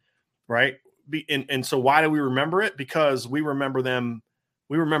Michigan, right? And so why do we remember it? Because we remember them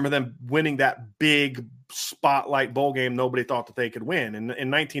winning that big spotlight bowl game nobody thought that they could win. And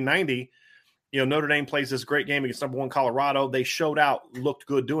in 1990, Notre Dame plays this great game against number 1 Colorado. They showed out, looked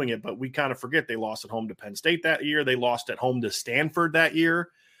good doing it, but we kind of forget they lost at home to Penn State that year. They lost at home to Stanford that year.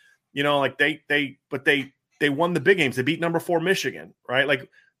 Like they won the big games. They beat number 4 Michigan, right? Like,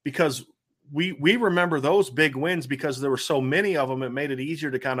 because we remember those big wins because there were so many of them. It made it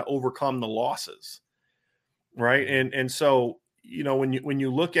easier to kind of overcome the losses, right? And so, when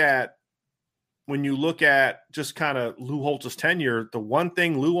you look at just kind of Lou Holtz's tenure, the one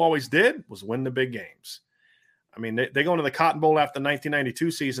thing Lou always did was win the big games. I mean, they go into the Cotton Bowl after the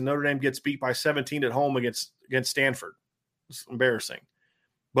 1992 season. Notre Dame gets beat by 17 at home against Stanford. It's embarrassing.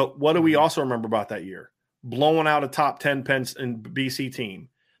 But what do we also remember about that year? Blowing out a top 10 Penn and BC team,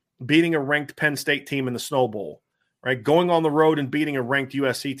 beating a ranked Penn State team in the Snow Bowl, right? Going on the road and beating a ranked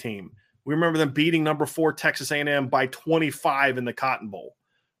USC team. We remember them beating number 4 Texas A&M by 25 in the Cotton Bowl,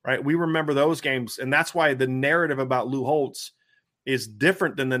 right? We remember those games, and that's why the narrative about Lou Holtz is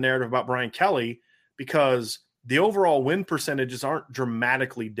different than the narrative about Brian Kelly, because the overall win percentages aren't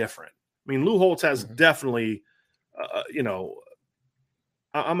dramatically different. I mean, Lou Holtz has definitely,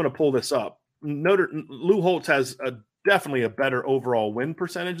 I'm going to pull this up. Lou Holtz has definitely a better overall win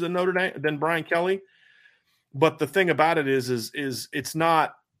percentage than Brian Kelly. But the thing about it is it's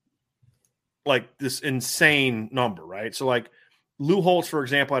not like this insane number, right? So like Lou Holtz, for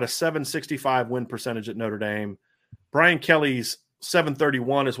example, had a 765 win percentage at Notre Dame. Brian Kelly's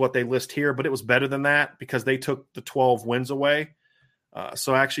 731 is what they list here, but it was better than that because they took the 12 wins away.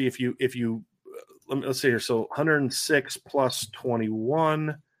 So actually, if you let's see here, so 106 plus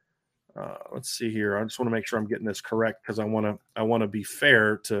 21. Let's see here. I just want to make sure I'm getting this correct because I want to be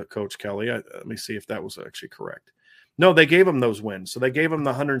fair to Coach Kelly. Let me see if that was actually correct. No, they gave him those wins. So they gave him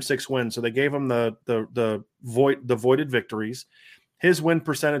the 106 wins. So they gave him the voided victories. His win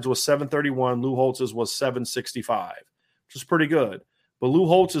percentage was 731. Lou Holtz's was 765, which is pretty good. But Lou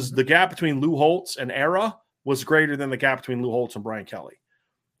Holtz's, the gap between Lou Holtz and era was greater than the gap between Lou Holtz and Brian Kelly.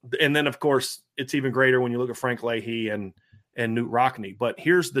 And then, of course, it's even greater when you look at Frank Leahy and and Knute Rockne. But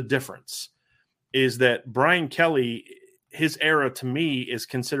here's the difference, is that Brian Kelly, his era to me is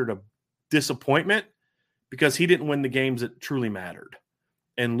considered a disappointment because he didn't win the games that truly mattered,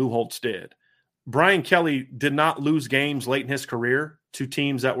 and Lou Holtz did. Brian Kelly did not lose games late in his career to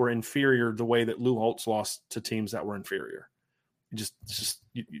teams that were inferior the way that Lou Holtz lost to teams that were inferior.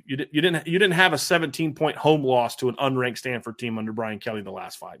 You didn't have a 17-point home loss to an unranked Stanford team under Brian Kelly the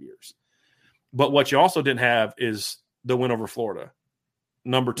last 5 years. But what you also didn't have is the win over Florida,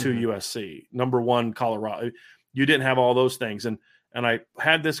 number 2 USC, number 1 Colorado. You didn't have all those things. And I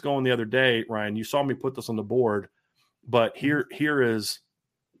had this going the other day, Ryan. You saw me put this on the board, but here is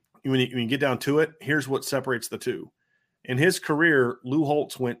when you get down to it, here's what separates the two. In his career, Lou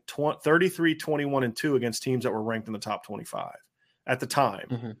Holtz went 33, 21, and 2 against teams that were ranked in the top 25 at the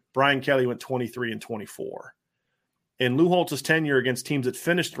time. Brian Kelly went 23 and 24. In Lou Holtz's tenure against teams that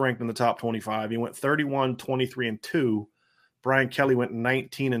finished ranked in the top 25, he went 31, 23, and 2. Brian Kelly went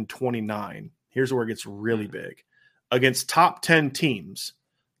 19 and 29. Here's where it gets really big. Against top 10 teams,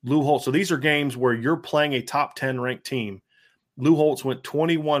 Lou Holtz. So these are games where you're playing a top 10 ranked team. Lou Holtz went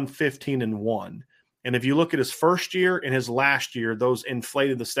 21, 15, and 1. And if you look at his first year and his last year, those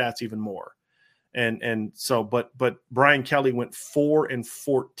inflated the stats even more. And so, but Brian Kelly went 4 and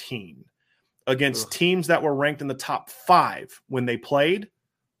 14 against teams that were ranked in the top 5 when they played.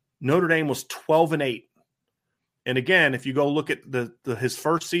 Notre Dame was 12 and 8. And again, if you go look at his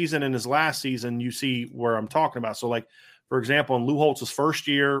first season and his last season, you see where I'm talking about. So, like, for example, in Lou Holtz's first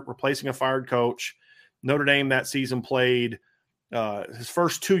year, replacing a fired coach, Notre Dame that season played his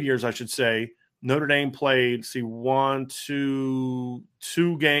first 2 years, I should say. Notre Dame played, two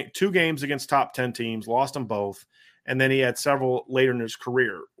games against top 10 teams, lost them both. And then he had several later in his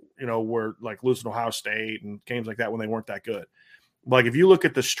career, where like losing to Ohio State and games like that when they weren't that good. Like if you look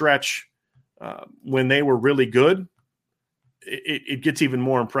at the stretch when they were really good, it gets even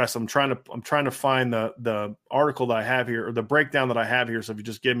more impressive. I'm trying to find the article that I have here, or the breakdown that I have here. So if you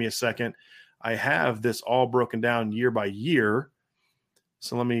just give me a second, I have this all broken down year by year.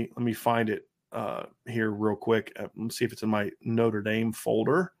 So let me find it here real quick. Let me see if it's in my Notre Dame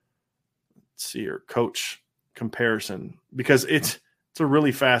folder. Let's see here, coach comparison, because it's a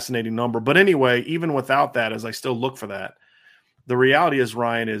really fascinating number. But anyway, even without that, as I still look for that, the reality is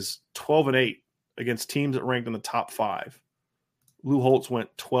Ryan is 12 and 8 against teams that ranked in the top 5. Lou Holtz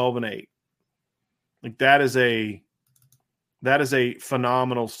went 12 and 8. Like that is a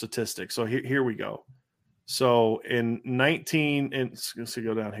phenomenal statistic. So here we go. So in 19, and let's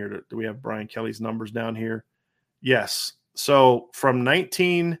go down here. Do we have Brian Kelly's numbers down here? Yes. So from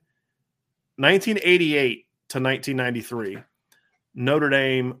 1988 to 1993, Notre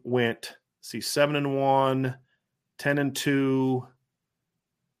Dame went 7 and 1, 10 and 2,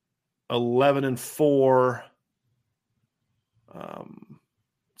 11 and 4.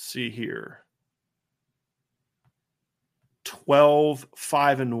 See here, 12,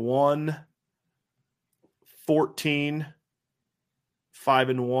 5 and 1. 14, 5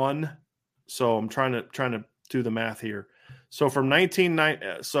 and 1. So I'm trying to do the math here. So from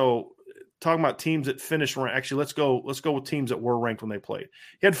 1990, so talking about teams that finished ranked. Actually, let's go with teams that were ranked when they played.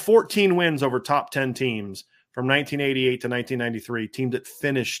 He had 14 wins over top 10 teams from 1988 to 1993. Teams that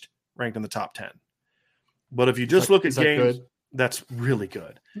finished ranked in the top 10. But if you just look at games, that's really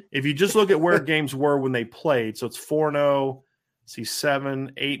good. If you just look at where games were when they played, so it's 4-0, see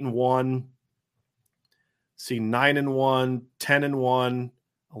 7, 8 and 1. See 9 and 1, 10 and 1,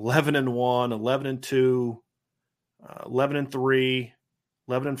 11 and 1, 11 and 2, 11 and 3,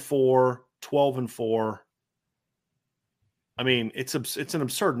 11 and 4, 12 and 4. I mean, it's an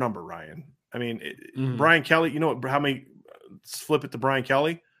absurd number, Ryan. I mean, Brian Kelly, how many? Let's flip it to Brian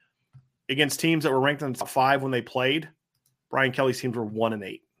Kelly against teams that were ranked in the top 5 when they played. Brian Kelly's teams were 1 and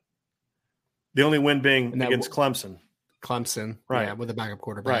 8. The only win being against Clemson. Right? Yeah, with a backup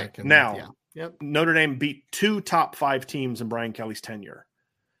quarterback. Right now. Yeah. Yep. Notre Dame beat 2 top 5 teams in Brian Kelly's tenure.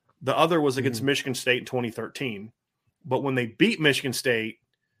 The other was against Michigan State in 2013. But when they beat Michigan State,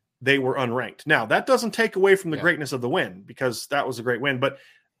 they were unranked. Now, that doesn't take away from the greatness of the win, because that was a great win. But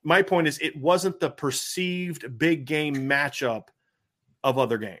my point is, it wasn't the perceived big game matchup of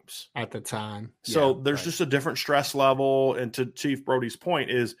other games at the time. So there's just a different stress level. And to Chief Brody's point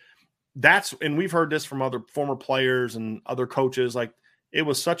is and we've heard this from other former players and other coaches, like, it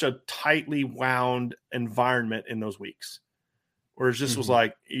was such a tightly wound environment in those weeks, where it just was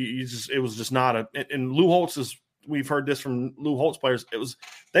like, it was just not and Lou Holtz we've heard this from Lou Holtz players. It was,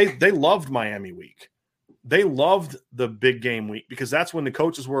 they loved Miami week. They loved the big game week, because that's when the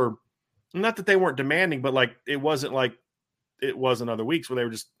coaches were, not that they weren't demanding, but like, it wasn't like it was in other weeks where they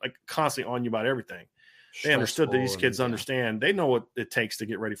were just like constantly on you about everything. They understood that these kids yeah. understand. They know what it takes to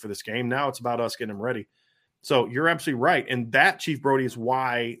get ready for this game. Now it's about us getting them ready. So you're absolutely right. And that, Chief Brody, is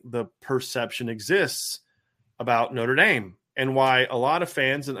why the perception exists about Notre Dame and why a lot of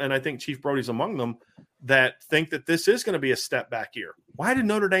fans, and I think Chief Brody's among them, that think that this is going to be a step back year. Why did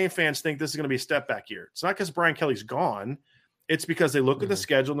Notre Dame fans think this is going to be a step back year? It's not because Brian Kelly's gone. It's because they look at the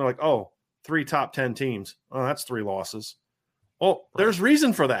schedule and they're like, oh, 3 top 10 teams. Oh, that's 3 losses. Well, there's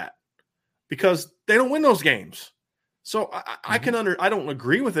reason for that because they don't win those games. So I can I don't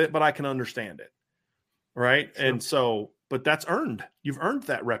agree with it, but I can understand it. Right. Sure. And so, but that's earned. You've earned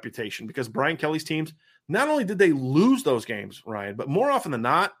that reputation because Brian Kelly's teams, not only did they lose those games, Ryan, but more often than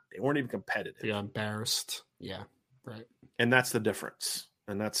not, they weren't even competitive. They got embarrassed. Yeah. Right. And that's the difference.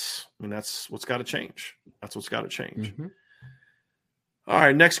 And that's what's got to change. That's what's got to change. Mm-hmm. All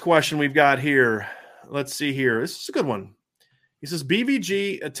right. Next question we've got here. Let's see here. This is a good one. He says,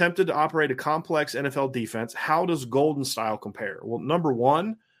 BVG attempted to operate a complex NFL defense. How does Golden's style compare? Well, number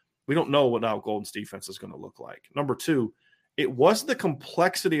one, we don't know what Al Golden's defense is going to look like. Number two, it wasn't the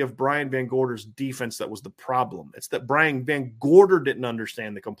complexity of Brian Van Gorder's defense that was the problem. It's that Brian Van Gorder didn't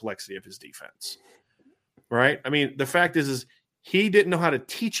understand the complexity of his defense, right? I mean, the fact is he didn't know how to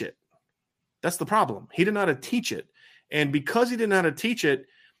teach it. That's the problem. He didn't know how to teach it. And because he didn't know how to teach it,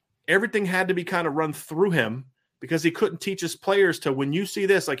 everything had to be kind of run through him because he couldn't teach his players to, when you see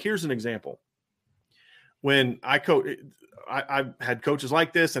this, like here's an example. When I had coaches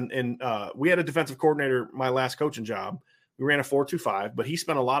like this, and we had a defensive coordinator, my last coaching job. We ran a 4-2-5, but he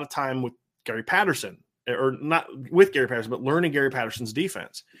spent a lot of time with Gary Patterson, or not with Gary Patterson, but learning Gary Patterson's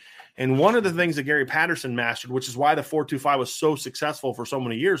defense. And one of the things that Gary Patterson mastered, which is why the 4-2-5 was so successful for so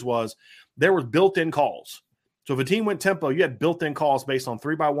many years, was there were built-in calls. So if a team went tempo, you had built-in calls based on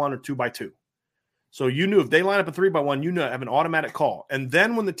 3-by-1 or 2-by-2. So you knew if they line up a 3-by-1, you know have an automatic call. And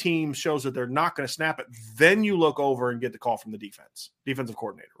then when the team shows that they're not going to snap it, then you look over and get the call from the defensive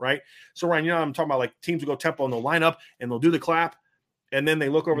coordinator, right? So, Ryan, you know what I'm talking about? Like teams will go tempo and they'll line up and they'll do the clap. And then they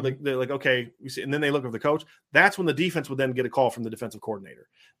look over they're like, okay, we see, and then they look over the coach. That's when the defense would then get a call from the defensive coordinator.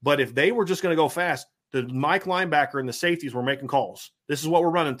 But if they were just going to go fast, the Mike linebacker and the safeties were making calls. This is what we're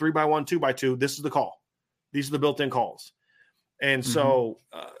running, 3-by-1, 2-by-2. This is the call. These are the built-in calls. And so,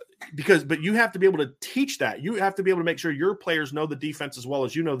 but you have to be able to teach that. You have to be able to make sure your players know the defense as well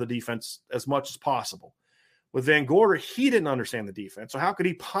as you know the defense as much as possible. With Van Gorder, he didn't understand the defense. So how could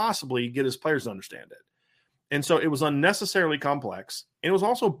he possibly get his players to understand it? And so it was unnecessarily complex. And it was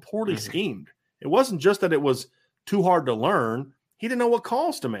also poorly schemed. It wasn't just that it was too hard to learn. He didn't know what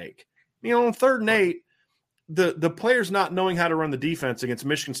calls to make. You know, on 3rd and 8, the players not knowing how to run the defense against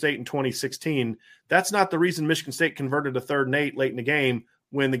Michigan State in 2016, that's not the reason Michigan State converted to 3rd and 8 late in the game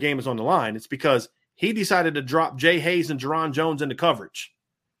when the game is on the line. It's because he decided to drop Jay Hayes and Jerron Jones into coverage.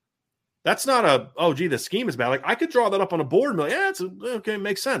 That's not the scheme is bad. Like I could draw that up on a board and be like, yeah, it's okay, it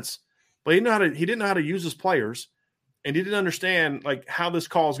makes sense. But he didn't know how to use his players, and he didn't understand like how this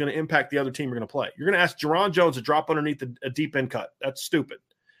call is going to impact the other team you're going to play. You're going to ask Jerron Jones to drop underneath a deep end cut. That's stupid.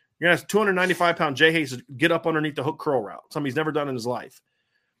 You're going to ask 295-pound Jay Hayes to get up underneath the hook curl route, something he's never done in his life,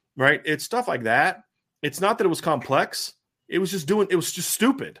 right? It's stuff like that. It's not that it was complex. It was just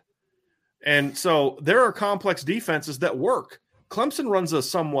stupid. And so there are complex defenses that work. Clemson runs a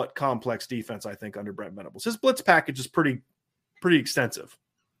somewhat complex defense, I think, under Brent Venables. His blitz package is pretty extensive.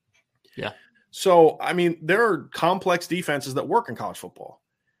 Yeah. So, I mean, there are complex defenses that work in college football.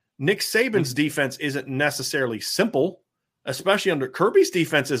 Nick Saban's defense isn't necessarily simple, especially under Kirby's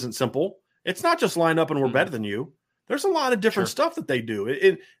defense isn't simple. It's not just line up and we're better than you. There's a lot of different stuff that they do.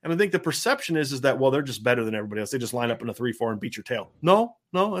 And I think the perception is that, well, they're just better than everybody else. They just line up in a 3-4 and beat your tail. No,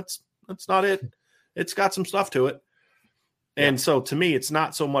 that's not it. It's got some stuff to it. And so to me, it's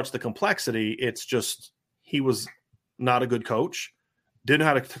not so much the complexity. It's just he was not a good coach, didn't know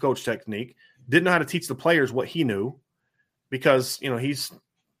how to coach technique, didn't know how to teach the players what he knew because, you know, he's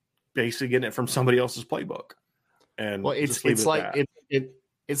basically getting it from somebody else's playbook. And well, it's like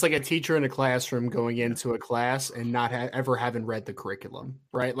it's like a teacher in a classroom going into a class and not ever having read the curriculum,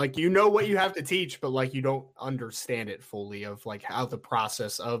 right? Like, you know what you have to teach, but like you don't understand it fully of like how the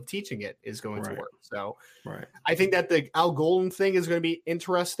process of teaching it is going to work. So I think that the Al Golden thing is going to be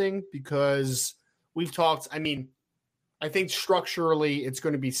interesting because we've talked, I mean, I think structurally it's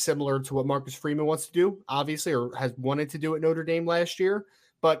going to be similar to what Marcus Freeman wants to do, obviously, or has wanted to do at Notre Dame last year.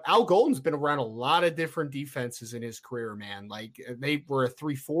 But Al Golden's been around a lot of different defenses in his career, man. Like they were a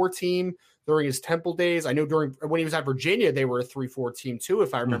 3-4 team during his Temple days. I know when he was at Virginia, they were a 3-4 team too,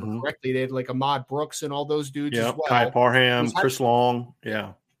 if I remember correctly. They had like Ahmad Brooks and all those dudes as well. Kai Parham, Chris Long.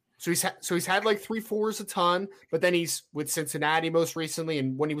 Yeah. So he's had like 3-4s a ton, but then he's with Cincinnati most recently,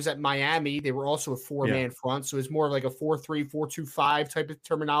 and when he was at Miami, they were also a 4-man front, so it's more of like a 4-3, 4-2-5 type of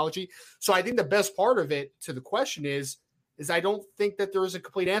terminology. So I think the best part of it to the question is I don't think that there is a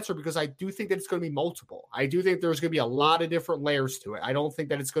complete answer, because I do think that it's going to be multiple. I do think there's going to be a lot of different layers to it. I don't think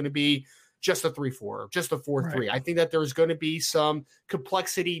that it's going to be just a 3-4, just a 4-3. Right. I think that there's going to be some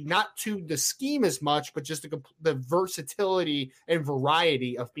complexity, not to the scheme as much, but just the versatility and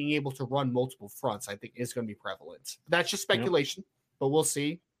variety of being able to run multiple fronts, I think is going to be prevalent. That's just speculation, but we'll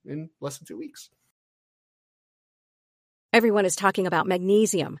see in less than 2 weeks. Everyone is talking about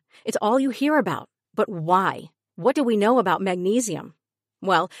magnesium. It's all you hear about. But why? What do we know about magnesium?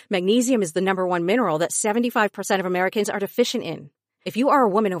 Well, magnesium is the number one mineral that 75% of Americans are deficient in. If you are a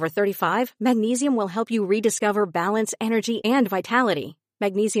woman over 35, magnesium will help you rediscover balance, energy, and vitality.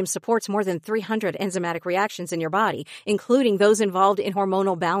 Magnesium supports more than 300 enzymatic reactions in your body, including those involved in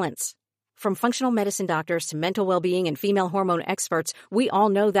hormonal balance. From functional medicine doctors to mental well-being and female hormone experts, we all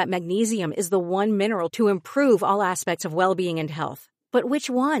know that magnesium is the one mineral to improve all aspects of well-being and health. But which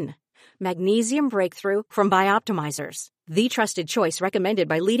one? Magnesium Breakthrough from Bioptimizers, the trusted choice recommended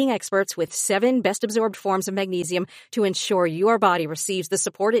by leading experts with 7 best-absorbed forms of magnesium to ensure your body receives the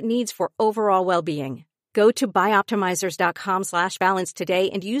support it needs for overall well-being. Go to bioptimizers.com/balance today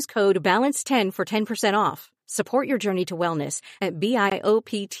and use code BALANCE10 for 10% off. Support your journey to wellness at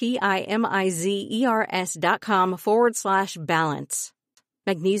bioptimizers.com/balance.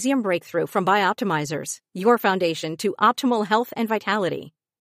 Magnesium Breakthrough from Bioptimizers, your foundation to optimal health and vitality.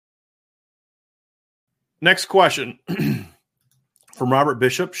 Next question from Robert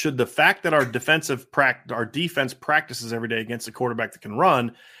Bishop. Should the fact that our defense practices every day against a quarterback that can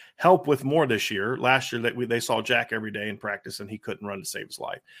run help with more this year? Last year they saw Jack every day in practice and he couldn't run to save his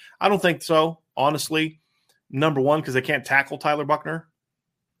life. I don't think so, honestly. Number one, because they can't tackle Tyler Buchner.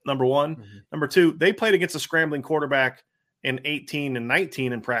 Number one. Mm-hmm. Number two, they played against a scrambling quarterback in 18 and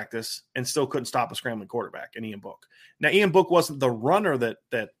 19 in practice and still couldn't stop a scrambling quarterback in Ian Book. Now, Ian Book wasn't the runner that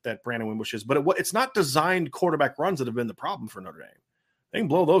Brandon Wimbush is, but it's not designed quarterback runs that have been the problem for Notre Dame. They can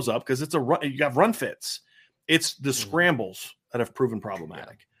blow those up because it's a run. You have run fits. It's the scrambles that have proven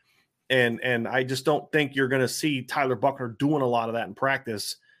problematic. Yeah. And I just don't think you're going to see Tyler Buchner doing a lot of that in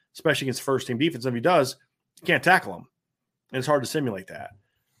practice, especially against first-team defense. If he does, you can't tackle him. And it's hard to simulate that.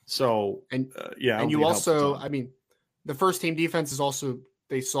 So, and you also, I mean, the first-team defense is also –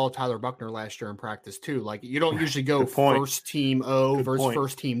 they saw Tyler Buchner last year in practice too. Like, you don't usually go first team O versus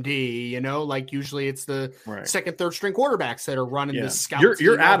first team D, you know, like usually it's the second, third string quarterbacks that are running the scout.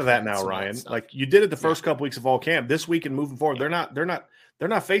 You're out of that now, Ryan. Like, you did it the first couple weeks of fall camp. This week and moving forward, they're not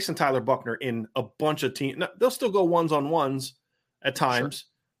facing Tyler Buchner in a bunch of teams. They'll still go ones-on-ones at times,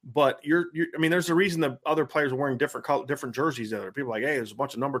 but I mean, there's a reason that other players are wearing different jerseys. There are people like, hey, there's a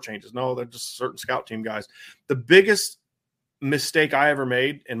bunch of number changes. No, they're just certain scout team guys. The biggest mistake I ever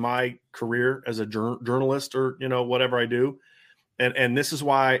made in my career as a journalist or, whatever I do. And this is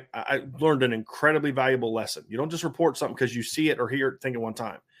why I learned an incredibly valuable lesson. You don't just report something because you see it or hear it, think at one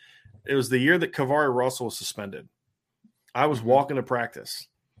time. It was the year that Kavari Russell was suspended. I was walking to practice,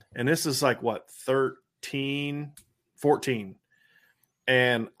 and this is like 13, 14.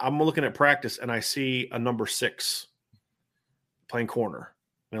 And I'm looking at practice and I see a number 6 playing corner.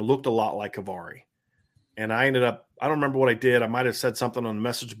 And it looked a lot like Kavari. And I ended up, I don't remember what I did. I might have said something on the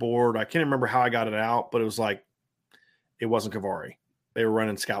message board. I can't remember how I got it out, but it was like, it wasn't Kavari. They were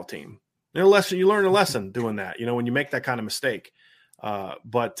running scout team. You learn a lesson doing that, when you make that kind of mistake.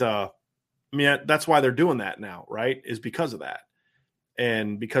 But that's why they're doing that now, right? Is because of that.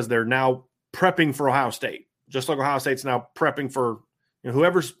 And because they're now prepping for Ohio State, just like Ohio State's now prepping for,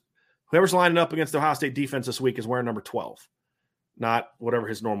 whoever's lining up against the Ohio State defense this week is wearing number 12. Not whatever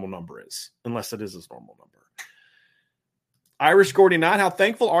his normal number is, unless it is his normal number. Irish Gordy Knott, how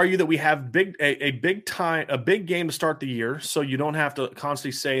thankful are you that we have a big game to start the year, so you don't have to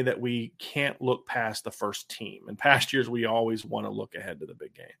constantly say that we can't look past the first team? In past years, we always want to look ahead to the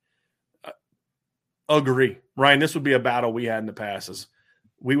big game. Agree, Ryan. This would be a battle we had in the past. Is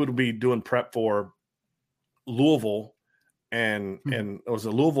we would be doing prep for Louisville, and it was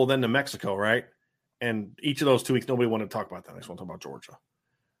Louisville, then New Mexico, right? And each of those 2 weeks, nobody wanted to talk about that. I just want to talk about Georgia.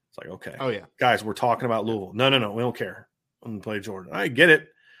 It's like, okay. Oh, yeah. Guys, we're talking about Louisville. No. We don't care. I'm going to play Georgia. I get it.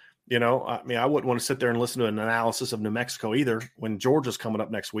 I mean, I wouldn't want to sit there and listen to an analysis of New Mexico either when Georgia's coming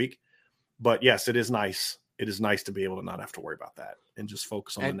up next week. But, yes, it is nice. It is nice to be able to not have to worry about that and just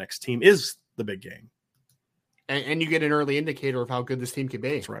focus on the next team is the big game. And you get an early indicator of how good this team could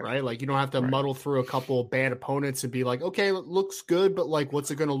be, right? Like, you don't have to muddle through a couple bad opponents and be like, okay, it looks good, but like,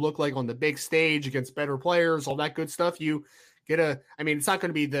 what's it going to look like on the big stage against better players, all that good stuff. You It's not going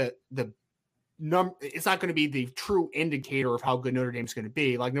to be it's not going to be the true indicator of how good Notre Dame's going to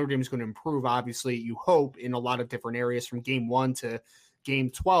be. Like, Notre Dame's going to improve, obviously, you hope, in a lot of different areas from game 1 to game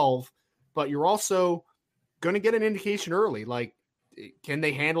 12, but you're also going to get an indication early. Like, can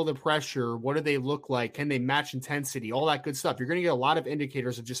they handle the pressure? What do they look like? Can they match intensity? All that good stuff. You're going to get a lot of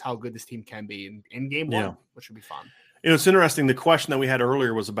indicators of just how good this team can be in game 1, which would be fun. It's interesting. The question that we had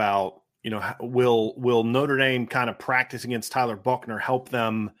earlier was about, will Notre Dame kind of practice against Tyler Buchner help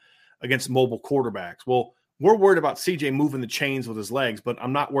them against mobile quarterbacks? Well, we're worried about CJ moving the chains with his legs, but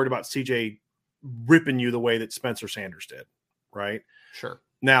I'm not worried about CJ ripping you the way that Spencer Sanders did, right? Sure.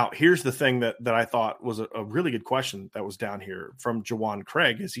 Now, here's the thing that I thought was a really good question that was down here from Jawan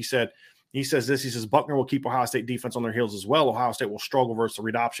Craig, is he says Buchner will keep Ohio State defense on their heels as well. Ohio State will struggle versus the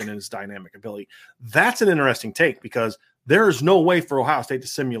read option and his dynamic ability. That's an interesting take, because there is no way for Ohio State to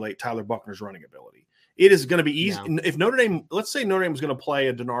simulate Tyler Buchner's running ability. It is going to be easy. No. If Notre Dame, let's say Notre Dame is going to play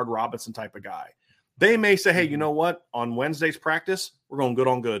a Denard Robinson type of guy, they may say, hey, you know what? On Wednesday's practice, we're going good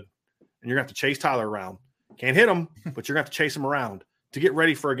on good. And you're going to have to chase Tyler around. Can't hit him, but you're going to have to chase him around to get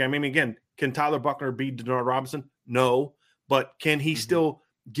ready for a game. I mean, again, can Tyler Buchner beat Denard Robinson? No. But can he still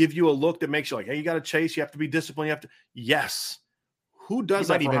give you a look that makes you like, hey, you got to chase, you have to be disciplined, yes. Who does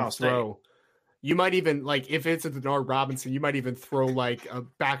that for Ohio State? You might even, like, if it's a Denard Robinson, you might even throw like a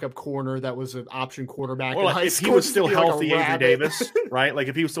backup corner that was an option quarterback. Well, if he was still healthy, Avery Davis, right? Like,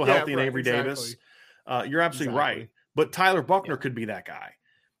 if he was still healthy and Avery Davis, you're absolutely right. But Tyler Buchner could be that guy.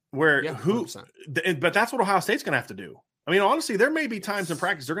 But that's what Ohio State's going to have to do. I mean, honestly, there may be times in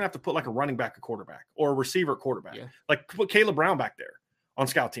practice they're going to have to put like a running back at quarterback or a receiver at quarterback. Like, put Caleb Brown back there on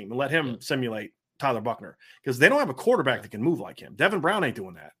scout team and let him simulate Tyler Buchner, because they don't have a quarterback that can move like him. Devin Brown ain't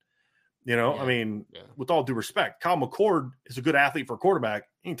doing that. I mean, with all due respect, Kyle McCord is a good athlete for a quarterback.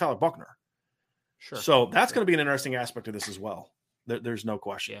 He ain't Tyler Buchner. Sure. So that's going to be an interesting aspect of this as well. There's no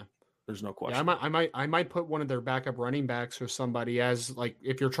question. Yeah. There's no question. Yeah, I might put one of their backup running backs or somebody as, like,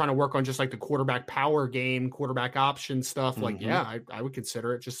 if you're trying to work on just like the quarterback power game, quarterback option stuff. Like, I would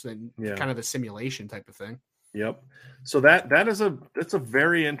consider it just kind of the simulation type of thing. Yep. So that's a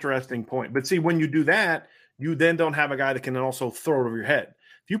very interesting point. But see, when you do that, you then don't have a guy that can also throw it over your head.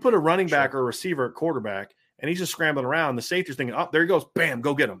 If you put a running back or a receiver at quarterback and he's just scrambling around, the safety's thinking, oh, there he goes, bam,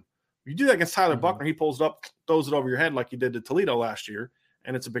 go get him. You do that against Tyler Buchner, he pulls it up, throws it over your head like he did to Toledo last year,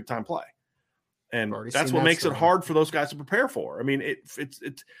 and it's a big time play. And that's what makes it hard for those guys to prepare for. I mean,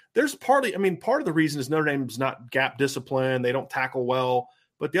 part of the reason is Notre Dame's not gap discipline. They don't tackle well.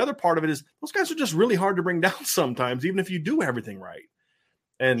 But the other part of it is those guys are just really hard to bring down sometimes, even if you do everything right.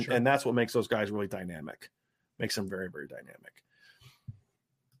 And that's what makes those guys really dynamic. Makes them very, very dynamic.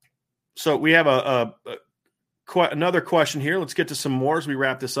 So we have another question here. Let's get to some more as we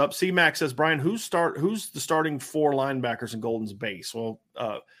wrap this up. C-Mac says, Brian, who's the starting 4 linebackers in Golden's base? Well,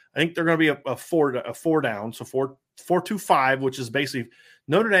 I think they're going to be a four down, so 4-2-5, which is basically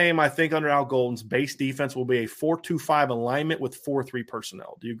Notre Dame. I think under Al Golden's base defense will be a 4-2-5 alignment with 4-3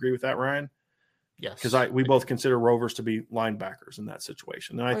 personnel. Do you agree with that, Ryan? Yes, because we both consider Rovers to be linebackers in that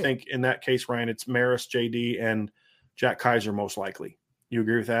situation, and I think in that case, Ryan, it's Maris, JD, and Jack Kaiser most likely. You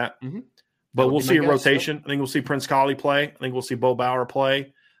agree with that? Mm-hmm. But we'll see a rotation. I think we'll see Prince Colley play. I think we'll see Bo Bauer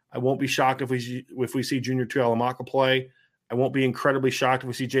play. I won't be shocked if we see Junior Tuihalamaka play. I won't be incredibly shocked if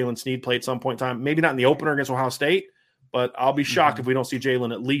we see Jalen Sneed play at some point in time. Maybe not in the opener against Ohio State, but I'll be shocked if we don't see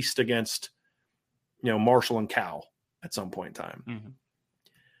Jalen at least against, Marshall and Cal at some point in time. Mm-hmm.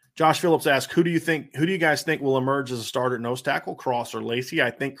 Josh Phillips asks, who do you guys think will emerge as a starter at nose tackle, Cross or Lacey? I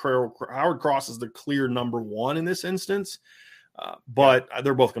think Howard Cross is the clear number 1 in this instance. But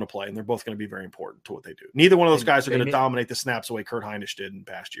they're both going to play, and they're both going to be very important to what they do. Neither one of those guys are going to dominate the snaps the way Kurt Hinish did in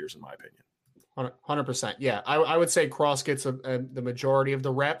past years, in my opinion. 100%. Yeah, I would say Cross gets the majority of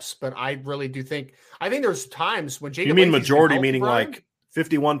the reps, but I really do think there's times when Jacob. You mean majority, meaning Brian? Like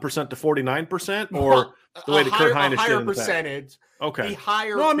 51% to 49%, or the way that Kurt Hinish did higher in percentage. Okay. The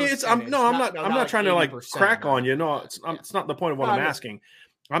higher. No, I mean I'm not trying to like crack on you. No, it's not the point of what I'm asking.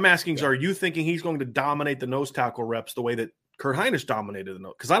 I'm asking, are you thinking he's going to dominate the nose tackle reps the way that Kurt Hinish dominated the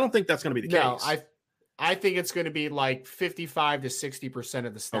nose? Because I don't think that's going to be the case. No, I think it's going to be like 55 to 60%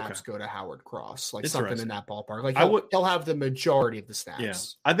 of the snaps go to Howard Cross, like something in that ballpark. Like he'll have the majority of the snaps. Yeah,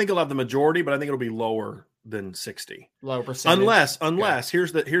 I think he'll have the majority, but I think it'll be lower than 60. Lower percentage. Unless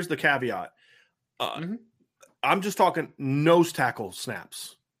here's the caveat. I'm just talking nose tackle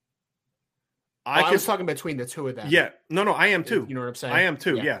snaps. I was talking between the two of them. Yeah, no, I am too. You know what I'm saying? I am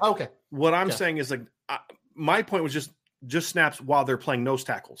too. Yeah. Okay. What I'm saying is like my point was just snaps while they're playing nose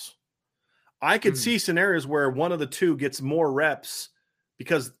tackles. I could see scenarios where one of the two gets more reps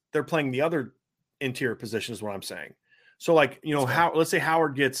because they're playing the other interior position is what I'm saying. So like, let's say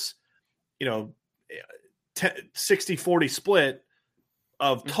Howard gets, 60-40 split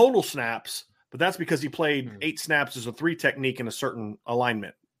of total snaps, but that's because he played 8 snaps as a 3 technique in a certain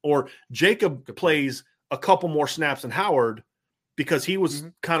alignment. Or Jacob plays a couple more snaps than Howard because he was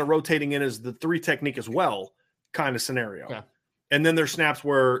kind of rotating in as the 3 technique as well kind of scenario. Yeah. And then there's snaps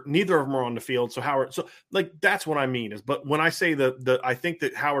where neither of them are on the field. So Howard, like, that's what I mean but when I say I think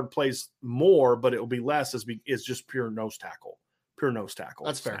that Howard plays more, but it will be less is just pure nose tackle.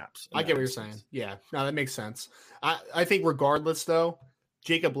 That's fair. Snaps. I get what you're saying. Yeah, no, that makes sense. I think regardless though,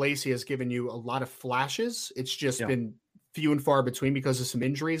 Jacob Lacey has given you a lot of flashes. It's just been few and far between because of some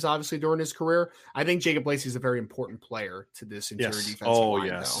injuries, obviously, during his career. I think Jacob Lacey is a very important player to this interior defensive line,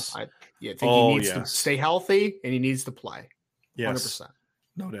 though. I think he needs to stay healthy and he needs to play. 100%.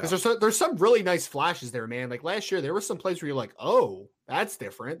 No doubt. Because there's some really nice flashes there, man. Like last year, there were some plays where you're like, oh, that's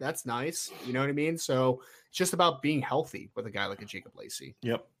different. That's nice. You know what I mean? So it's just about being healthy with a guy like a Jacob Lacey.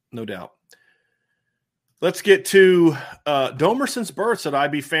 Yep, no doubt. Let's get to Domerson's births at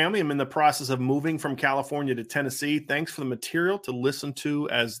IB Family. I'm in the process of moving from California to Tennessee. Thanks for the material to listen to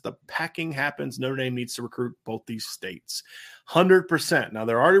as the packing happens. Notre Dame needs to recruit both these states. 100%. Now,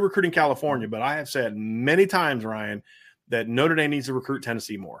 they're already recruiting California, but I have said many times, Ryan, that Notre Dame needs to recruit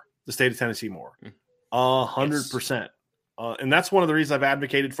Tennessee more, the state of Tennessee more. 100%. And that's one of the reasons I've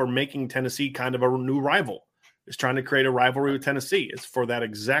advocated for making Tennessee kind of a new rival, is trying to create a rivalry with Tennessee. It's for that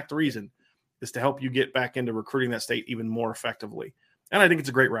exact reason, is to help you get back into recruiting that state even more effectively. And I think it's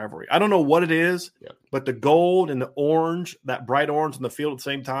a great rivalry. I don't know what it is, but the gold and the orange, that bright orange in the field at the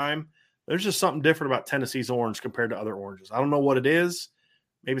same time, there's just something different about Tennessee's orange compared to other oranges. I don't know what it is.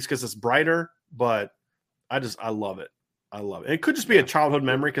 Maybe it's because it's brighter, but I love it. I love it. It could just be a childhood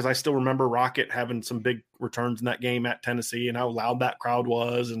memory because I still remember Rocket having some big returns in that game at Tennessee and how loud that crowd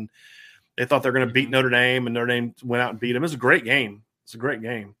was. And they thought they're going to beat Notre Dame, and Notre Dame went out and beat them. It was a great game. It's a great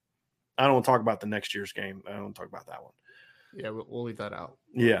game. I don't want to talk about the next year's game. I don't want to talk about that one. Yeah, we'll leave that out.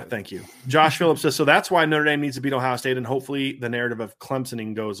 Yeah, thank you. Josh Phillips says, so that's why Notre Dame needs to beat Ohio State, and hopefully the narrative of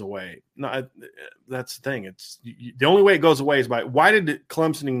Clemsoning goes away. No, that's the thing. It's the only way it goes away is why did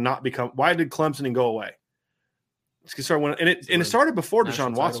Clemsoning go away? It started before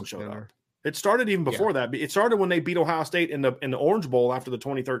Deshaun Watson showed up. It started even before that. It started when they beat Ohio State in the Orange Bowl after the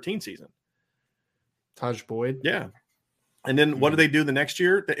 2013 season. Taj Boyd. Yeah. And then what did they do the next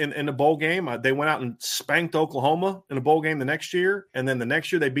year in the bowl game? They went out and spanked Oklahoma in a bowl game the next year. And then the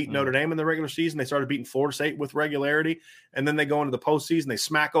next year they beat Notre Dame in the regular season. They started beating Florida State with regularity. And then they go into the postseason. They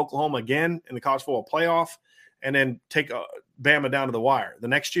smack Oklahoma again in the college football playoff and then take Bama down to the wire. The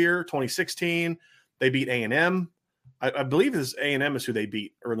next year, 2016, they beat A&M. I believe this A&M is who they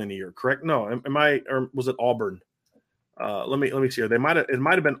beat early in the year, correct? No, or was it Auburn? Let me see here. It might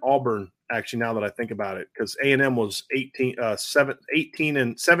have been Auburn actually. Now that I think about it, because A&M was 18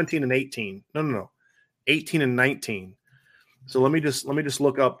 and 17 and 18. No, 18 and 19. So let me just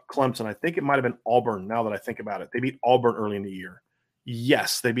look up Clemson. I think it might have been Auburn. Now that I think about it, they beat Auburn early in the year.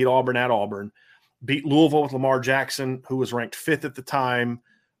 Yes, they beat Auburn at Auburn. Beat Louisville with Lamar Jackson, who was ranked 5th at the time.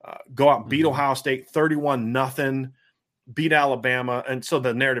 Go out and beat Ohio State 31-0. Beat Alabama, and so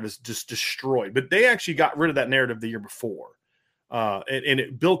the narrative is just destroyed. But they actually got rid of that narrative the year before, and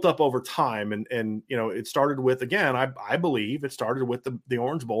it built up over time. And it started with, again, I believe it started with the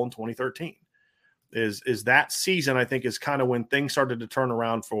Orange Bowl in 2013. Is that season, I think, is kind of when things started to turn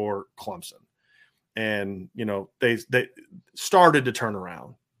around for Clemson, and they started to turn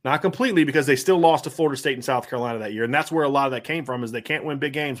around. Not completely, because they still lost to Florida State and South Carolina that year, and that's where a lot of that came from. Is they can't win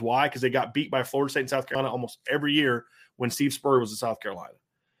big games. Why? Because they got beat by Florida State and South Carolina almost every year when Steve Spurrier was in South Carolina.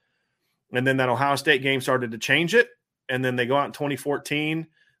 And then that Ohio State game started to change it. And then they go out in 2014.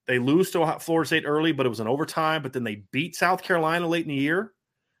 They lose to Florida State early, but it was an overtime. But then they beat South Carolina late in the year.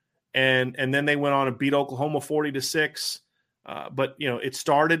 And then they went on and beat Oklahoma 40-6. But, it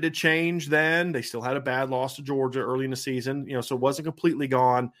started to change then. They still had a bad loss to Georgia early in the season, so it wasn't completely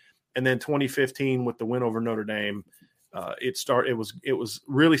gone. And then 2015 with the win over Notre Dame, it was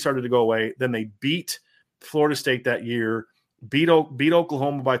really started to go away. Then they beat Florida State that year, beat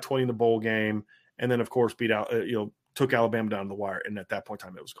Oklahoma by 20 in the bowl game, and then of course took Alabama down to the wire. And at that point in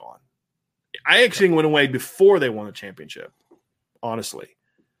time, it was gone. I actually went away before they won the championship. Honestly,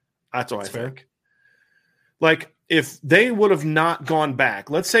 that's what I think. Like, if they would have not gone back,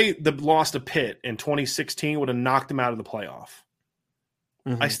 let's say the loss to Pitt in 2016 would have knocked them out of the playoff.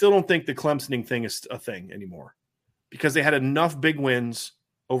 I still don't think the Clemsoning thing is a thing anymore, because they had enough big wins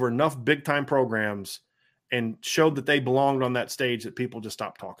over enough big-time programs and showed that they belonged on that stage that people just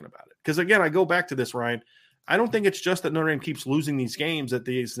stopped talking about it. Because, again, I go back to this, Ryan. I don't think it's just that Notre Dame keeps losing these games that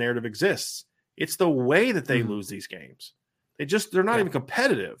this narrative exists. It's the way that they lose these games. They're not even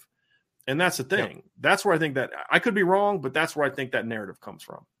competitive. And that's the thing. Yeah. That's where I think that I could be wrong, but that's where I think that narrative comes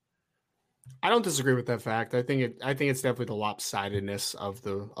from. I don't disagree with that fact. I think it's definitely the lopsidedness of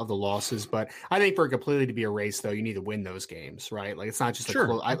the losses, but I think for it completely to be a race, though, you need to win those games, right? Like it's not just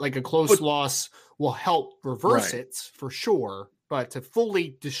a close loss will help reverse it for sure, but to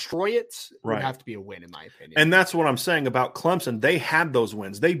fully destroy it would have to be a win, in my opinion. And that's what I'm saying about Clemson. They had those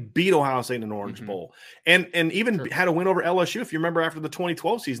wins. They beat Ohio State in an Orange Bowl, and even had a win over LSU. If you remember, after the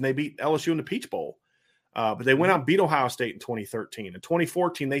 2012 season, they beat LSU in the Peach Bowl. But they went out and beat Ohio State in 2013. In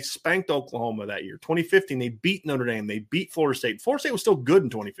 2014, they spanked Oklahoma that year. 2015, they beat Notre Dame. They beat Florida State. Florida State was still good in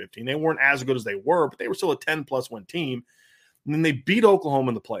 2015. They weren't as good as they were, but they were still a 10-plus win team. And then they beat Oklahoma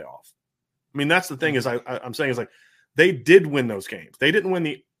in the playoff. I mean, that's the thing is I'm saying is like they did win those games. They didn't win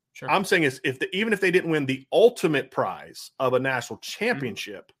the – I'm saying is even if they didn't win the ultimate prize of a national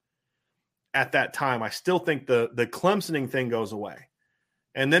championship at that time, I still think the Clemsoning thing goes away.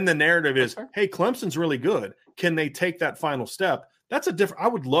 And then the narrative is, hey, Clemson's really good. Can they take that final step? That's a different – I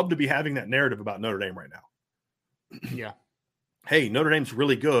would love to be having that narrative about Notre Dame right now. Yeah. Hey, Notre Dame's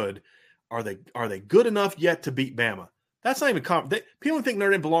really good. Are they good enough yet to beat Bama? That's not even people think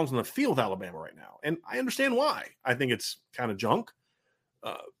Notre Dame belongs on the field with Alabama right now. And I understand why. I think it's kind of junk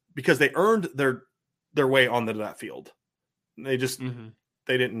because they earned their way onto that field. They just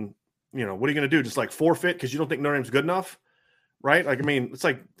they didn't – what are you going to do? Just like forfeit because you don't think Notre Dame's good enough? Right? Like, I mean,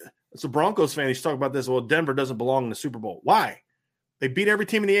 it's a Broncos fan. He's talking about this. Well, Denver doesn't belong in the Super Bowl. Why? They beat every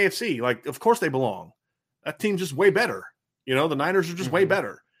team in the AFC. Like, of course they belong. That team's just way better. The Niners are just way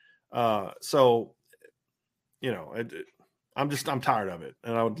better. I'm tired of it.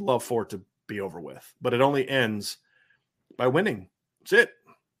 And I would love for it to be over with. But it only ends by winning. That's it.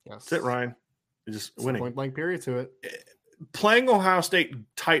 Yes. That's it, Ryan. It's just winning. Point blank period to it. Playing Ohio State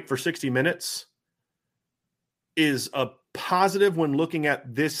tight for 60 minutes is a positive when looking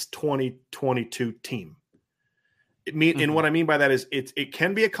at this 2022 team. And what I mean by that is it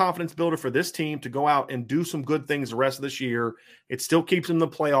can be a confidence builder for this team to go out and do some good things the rest of this year. It still keeps them in the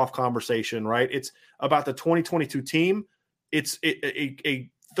playoff conversation, right? It's about the 2022 team. It's a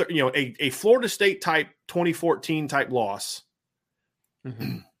Florida State type 2014 type loss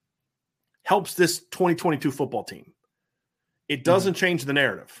helps this 2022 football team. It doesn't change the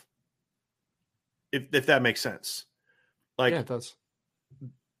narrative. If that makes sense. Like, yeah, it does.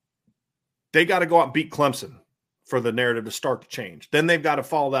 They got to go out and beat Clemson for the narrative to start to change. Then they've got to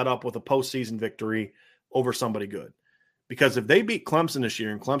follow that up with a postseason victory over somebody good. Because if they beat Clemson this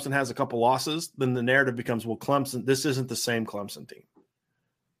year and Clemson has a couple losses, then the narrative becomes, well, Clemson, this isn't the same Clemson team.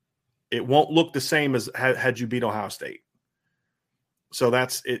 It won't look the same as had you beat Ohio State. So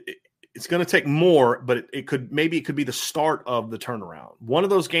that's it. It's going to take more, but it could be the start of the turnaround. One of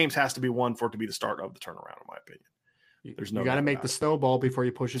those games has to be won for it to be the start of the turnaround, in my opinion. There's no. You got to make the snowball before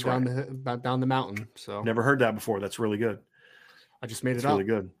you push it down the mountain. So never heard that before. That's really good. I just made it up. Really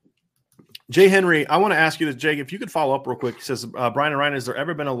good. Jay Henry, I want to ask you this, Jake. If you could follow up real quick, he says, Brian and Ryan, has there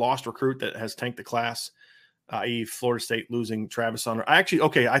ever been a lost recruit that has tanked the class, i.e., Florida State losing Travis Hunter? I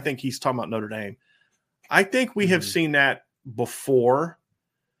think he's talking about Notre Dame. I think we have seen that before.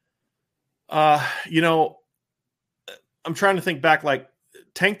 I'm trying to think back, like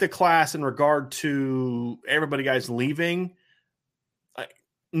tank the class in regard to everybody guys leaving.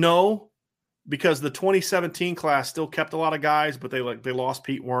 No, because the 2017 class still kept a lot of guys, but they lost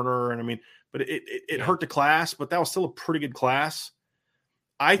Pete Werner. And but it hurt the class, but that was still a pretty good class.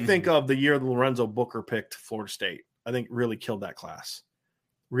 I think of the year that Lorenzo Booker picked Florida State. I think really killed that class.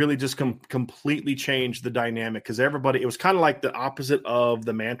 Really just completely changed the dynamic because it was kind of like the opposite of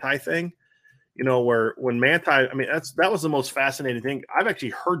the Manti thing. Where when Manti, that was the most fascinating thing. I've actually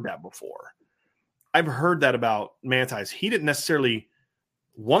heard that before. I've heard that about Manti. He didn't necessarily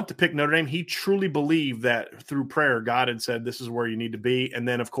want to pick Notre Dame. He truly believed that through prayer, God had said, this is where you need to be. And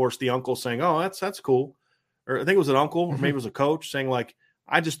then, of course, the uncle saying, oh, that's cool. Or I think it was an uncle or maybe it was a coach saying, like,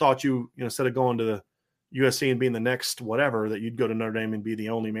 I just thought you instead of going to the USC and being the next whatever, that you'd go to Notre Dame and be the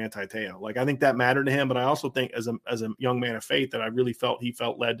only Manti Te'o. Like, I think that mattered to him. But I also think as a young man of faith that I really felt he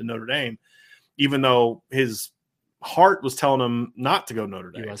felt led to Notre Dame. Even though his heart was telling him not to go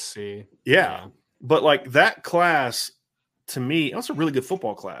Notre Dame. USC. Yeah. But like that class, to me, it was a really good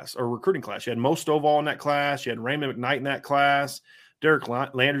football class or recruiting class. You had Mo Stovall in that class. You had Raymond McKnight in that class. Derek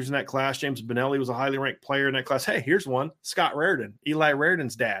Landry's in that class. James Benelli was a highly ranked player in that class. Hey, here's one. Scott Raridan. Eli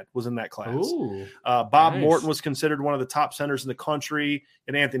Raridan's dad was in that class. Ooh, Bob Morton was considered one of the top centers in the country.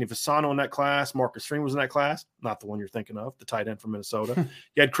 And Anthony Fasano in that class. Marcus Freeman was in that class. Not the one you're thinking of, the tight end from Minnesota.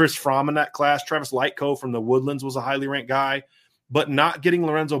 You had Chris Fromm in that class. Travis Lightco from the Woodlands was a highly ranked guy. But not getting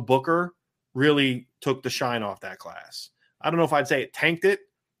Lorenzo Booker really took the shine off that class. I don't know if I'd say it tanked it,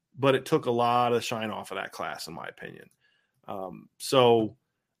 but it took a lot of the shine off of that class, in my opinion. So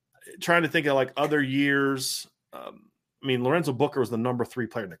trying to think of like other years. Lorenzo Booker was the number 3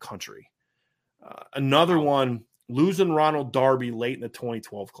 player in the country. Another one, losing Ronald Darby late in the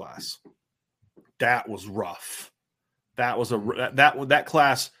 2012 class. That was rough. That was that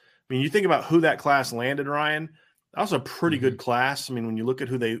class. I mean, you think about who that class landed, Ryan. That was a pretty good class. I mean, when you look at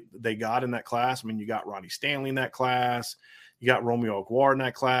who they got in that class, I mean, you got Ronnie Stanley in that class. You got Romeo Aguiar in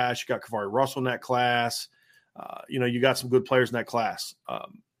that class. You got Kavari Russell in that class. You got some good players in that class.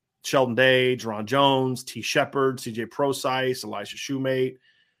 Sheldon Day, Jerron Jones, T. Shepard, C.J. Prosise, Elijah Shoemate.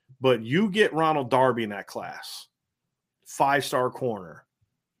 But you get Ronald Darby in that class, 5-star corner,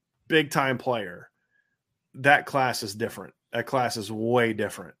 big-time player. That class is different. That class is way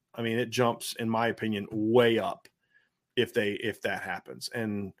different. I mean, it jumps, in my opinion, way up if that happens.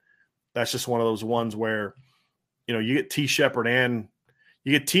 And that's just one of those ones where, you get T. Shepard and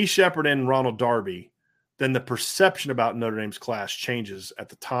Ronald Darby, then the perception about Notre Dame's class changes at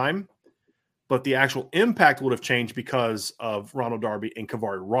the time, but the actual impact would have changed because of Ronald Darby and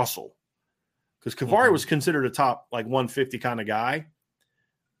Kavari Russell. Because Kavari was considered a top, 150 kind of guy,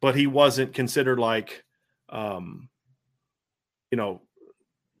 but he wasn't considered like Ronald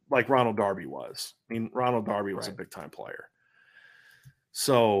Darby was. I mean, Ronald Darby was a big-time player.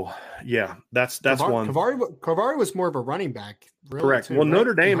 So, yeah, that's one. Kavari was more of a running back. Really, correct. too, well, right?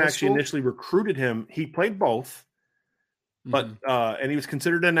 Notre Dame actually initially recruited him. He played both, but and he was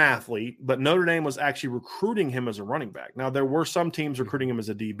considered an athlete, but Notre Dame was actually recruiting him as a running back. Now, there were some teams recruiting him as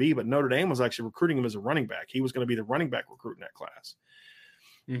a DB, but Notre Dame was actually recruiting him as a running back. He was going to be the running back recruit in that class.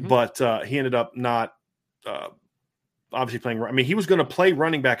 But he ended up not obviously playing. I mean, he was going to play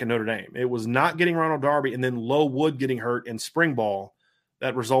running back at Notre Dame. It was not getting Ronald Darby and then Low Wood getting hurt in spring ball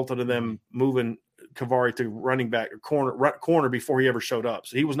that resulted in them moving Kavari to running back or corner before he ever showed up.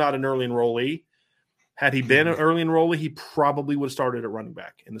 So he was not an early enrollee. Had he been an early enrollee, he probably would have started at running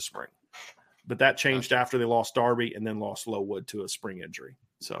back in the spring. But that changed after they lost Darby and then lost Low Wood to a spring injury.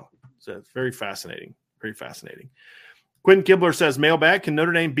 So it's very fascinating. Very fascinating. Quinn Kibler says, mailbag, can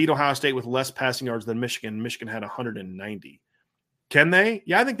Notre Dame beat Ohio State with less passing yards than Michigan? Michigan had 190. Can they?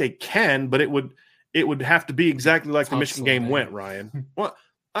 Yeah, I think they can, but it would have to be exactly like the Michigan game went, Ryan. Well,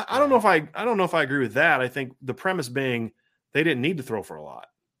 I don't know if I agree with that. I think the premise being they didn't need to throw for a lot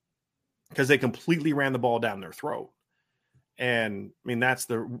because they completely ran the ball down their throat. And I mean, that's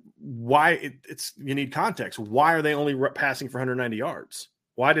why you need context. Why are they only passing for 190 yards?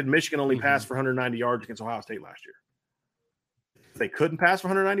 Why did Michigan only pass for 190 yards against Ohio State last year? They couldn't pass for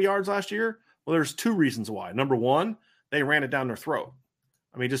 190 yards last year. Well, there's 2 reasons why. Number one, they ran it down their throat.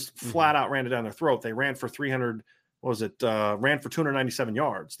 I mean, just flat out ran it down their throat. They ran for 297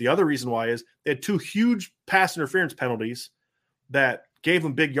 yards. The other reason why is they had 2 huge pass interference penalties that gave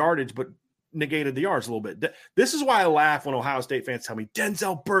them big yardage, but negated the yards a little bit. This is why I laugh when Ohio State fans tell me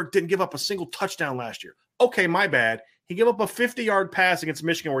Denzel Burke didn't give up a single touchdown last year. Okay, my bad. He gave up a 50-yard pass against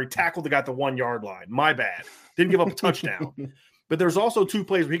Michigan where he tackled the guy at the 1-yard line. My bad. Didn't give up a touchdown. But there's also 2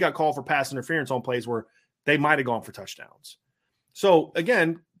 plays where he got called for pass interference on plays where they might have gone for touchdowns. So,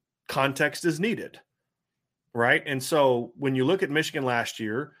 again, context is needed, right? And so when you look at Michigan last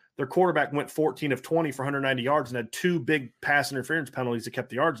year, their quarterback went 14 of 20 for 190 yards and had 2 big pass interference penalties that kept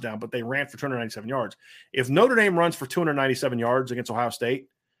the yards down, but they ran for 297 yards. If Notre Dame runs for 297 yards against Ohio State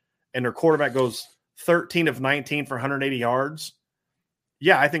and their quarterback goes 13 of 19 for 180 yards,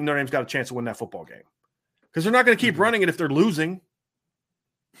 yeah, I think Notre Dame's got a chance to win that football game. Because they're not going to keep running it if they're losing,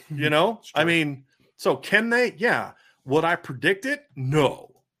 I mean, so can they? Yeah. Would I predict it?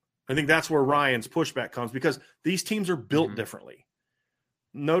 No. I think that's where Ryan's pushback comes because these teams are built differently.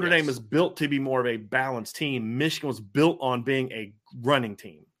 Notre Dame is built to be more of a balanced team. Michigan was built on being a running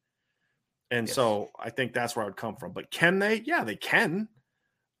team. And so I think that's where I would come from. But can they? Yeah, they can.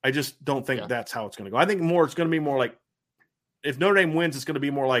 I just don't think that's how it's going to go. I think it's going to be more like if Notre Dame wins, it's going to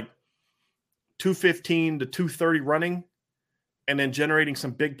be more like 215 to 230 running and then generating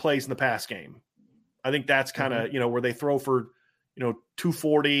some big plays in the pass game. I think that's kind of, where they throw for,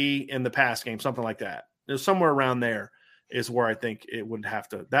 240 in the pass game, something like that. There's somewhere around there is where I think it would have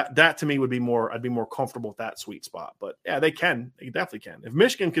to, that to me would be more, I'd be more comfortable with that sweet spot. But yeah, they definitely can. If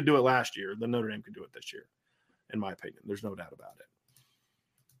Michigan could do it last year, then Notre Dame could do it this year, in my opinion. There's no doubt about it.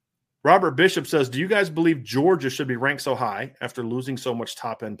 Robert Bishop says, do you guys believe Georgia should be ranked so high after losing so much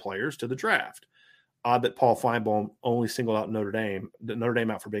top-end players to the draft? Odd that Paul Feinbaum only singled out Notre Dame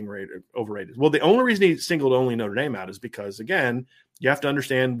out for being overrated. Well, the only reason he singled only Notre Dame out is because, again, you have to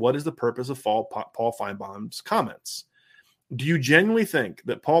understand what is the purpose of Paul Feinbaum's comments. Do you genuinely think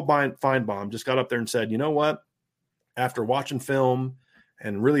that Paul Feinbaum just got up there and said, you know what, after watching film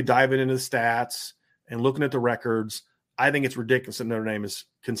and really diving into the stats and looking at the records, I think it's ridiculous that Notre Dame is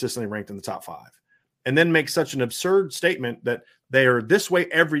consistently ranked in the top 5, and then make such an absurd statement that they are this way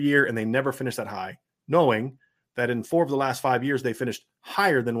every year and they never finish that high, knowing that in 4 of the last 5 years, they finished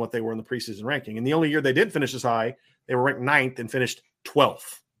higher than what they were in the preseason ranking. And the only year they did finish as high, they were ranked 9th and finished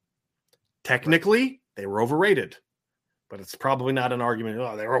 12th. Technically, they were overrated. But it's probably not an argument.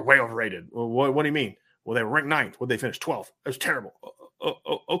 Oh, they were way overrated. Well, what do you mean? Well, they were ranked 9th. Well, they finished 12th. It was terrible.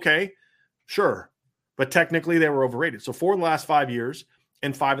 Okay, sure. But technically, they were overrated. So 4 of the last 5 years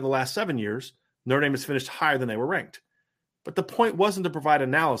and 5 of the last 7 years, Notre Dame has finished higher than they were ranked. But the point wasn't to provide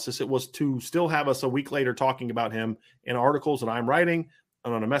analysis. It was to still have us a week later talking about him in articles that I'm writing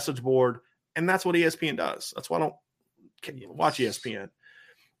and on a message board. And that's what ESPN does. That's why I don't watch ESPN.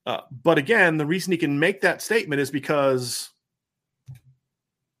 But again, the reason he can make that statement is because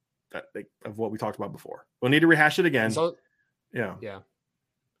of what we talked about before. We'll need to rehash it again. Yeah.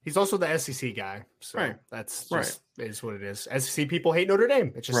 He's also the SEC guy. So right. That's just is what it is. SEC people hate Notre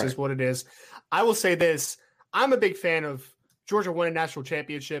Dame. It just is what it is. I will say this. I'm a big fan of Georgia winning national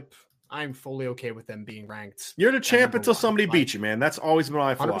championship. I'm fully okay with them being ranked. You're the champ until somebody beats you, man. That's always been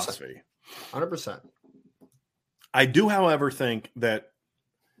my philosophy. 100%. I do, however, think that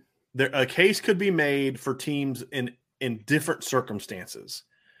a case could be made for teams in different circumstances.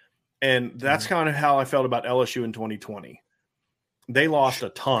 And that's kind of how I felt about LSU in 2020. They lost a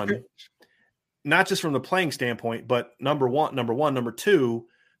ton, not just from the playing standpoint, but number one, number two,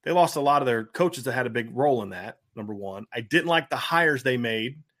 they lost a lot of their coaches that had a big role in that. Number one, I didn't like the hires they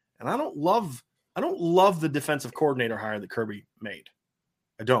made, and I don't love the defensive coordinator hire that Kirby made.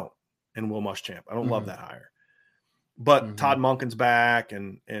 I don't. And Will Muschamp. I don't love that hire. But Todd Monken's back,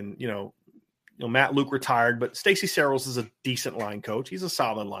 and you know Matt Luke retired, but Stacey Searles is a decent line coach. He's a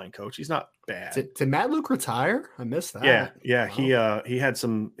solid line coach. He's not bad. Did Matt Luke retire? I missed that. Yeah. Wow.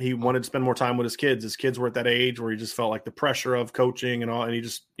 He wanted to spend more time with his kids. His kids were at that age where he just felt like the pressure of coaching and all, and he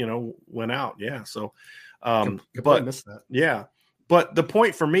just went out. Yeah. So, but missed that. Yeah. But the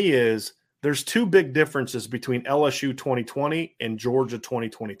point for me is there's 2 big differences between LSU 2020 and Georgia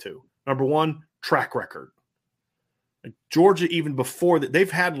 2022. Number one, track record. Georgia, even before that, they've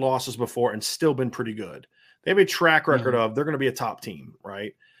had losses before and still been pretty good. They have a track record of they're going to be a top team,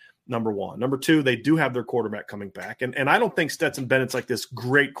 right? Number one. Number two, they do have their quarterback coming back. And I don't think Stetson Bennett's like this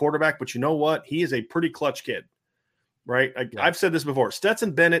great quarterback, but you know what? He is a pretty clutch kid, right? I've said this before.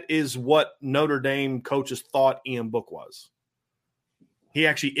 Stetson Bennett is what Notre Dame coaches thought Ian Book was. He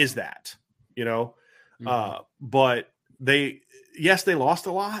actually is that, But they lost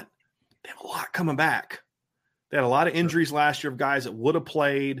a lot. They have a lot coming back. They had a lot of injuries last year of guys that would have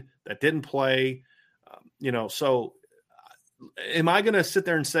played, that didn't play. So am I going to sit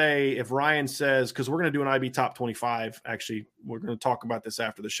there and say, if Ryan says, because we're going to do an IB top 25, actually, we're going to talk about this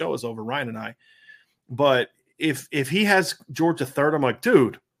after the show is over, Ryan and I. But if he has Georgia third, I'm like,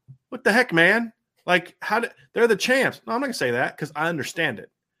 dude, what the heck, man? Like, they're the champs. No, I'm not going to say that because I understand it.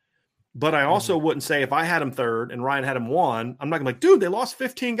 But I also wouldn't say if I had him third and Ryan had him one, I'm not going to be like, dude, they lost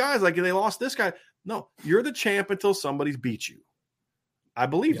 15 guys. Like, they lost this guy. No, you're the champ until somebody's beat you. I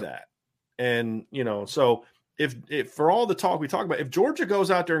believe that. And, so if for all the talk we talk about, if Georgia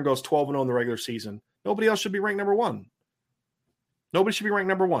goes out there and goes 12-0 in the regular season, nobody else should be ranked number one. Nobody should be ranked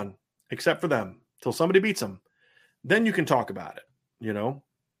number one except for them until somebody beats them. Then you can talk about it,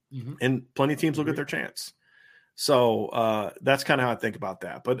 and plenty of teams will get their chance. So that's kind of how I think about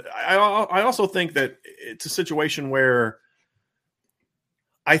that. But I also think that it's a situation where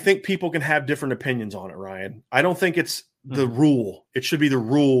I think people can have different opinions on it, Ryan. I don't think it's the rule. It should be the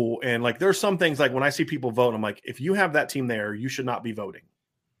rule. And like, there's some things like when I see people vote, I'm like, if you have that team there, you should not be voting.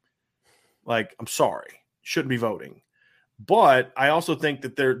 Like, I'm sorry, you shouldn't be voting. But I also think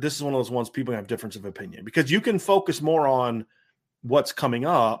that this is one of those ones people have difference of opinion because you can focus more on what's coming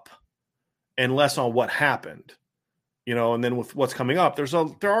up and less on what happened, and then with what's coming up,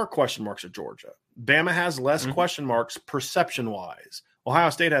 there are question marks at Georgia. Bama has less question marks perception wise.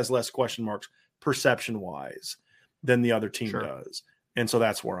 Ohio State has less question marks perception-wise than the other team does. And so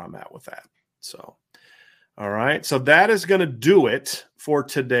that's where I'm at with that. So, all right. So that is going to do it for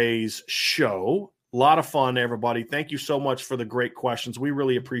today's show. A lot of fun, everybody. Thank you so much for the great questions. We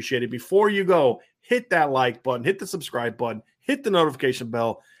really appreciate it. Before you go, hit that like button, hit the subscribe button, hit the notification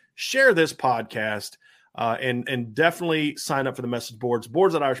bell, share this podcast, and definitely sign up for the message boards,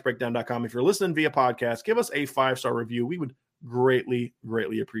 boards@irishbreakdown.com. If you're listening via podcast, give us a 5-star review. We would greatly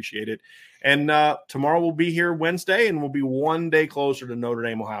appreciate it. And tomorrow we'll be here Wednesday, and we'll be one day closer to Notre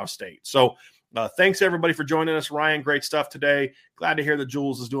Dame, Ohio State. So Thanks, everybody, for joining us. Ryan, great stuff today. Glad to hear that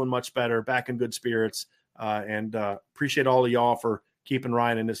Jules is doing much better, back in good spirits, and appreciate all of y'all for keeping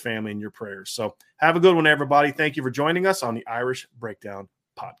Ryan and his family in your prayers. So have a good one, everybody. Thank you for joining us on the Irish Breakdown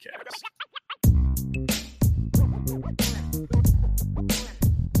Podcast.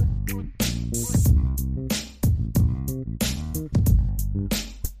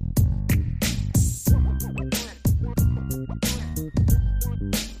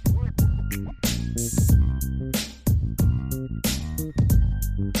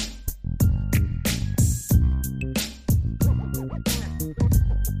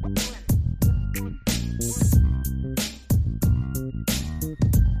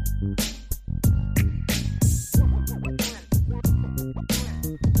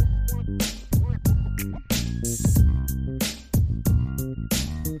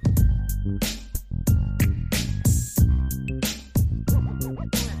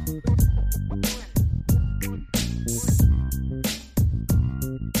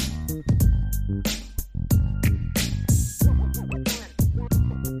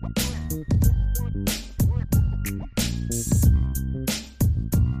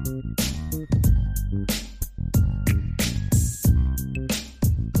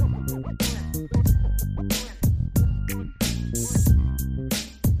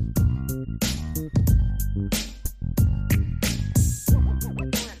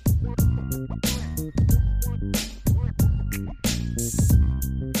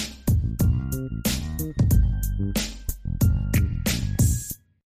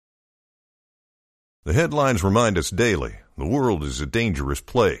 The headlines remind us daily, the world is a dangerous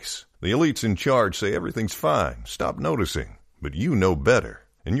place. The elites in charge say everything's fine, stop noticing. But you know better.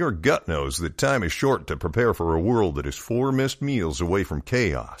 And your gut knows that time is short to prepare for a world that is 4 missed meals away from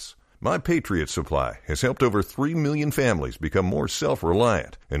chaos. My Patriot Supply has helped over 3 million families become more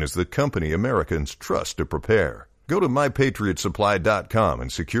self-reliant and is the company Americans trust to prepare. Go to MyPatriotSupply.com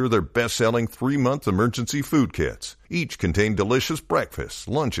and secure their best-selling 3-month emergency food kits. Each contain delicious breakfasts,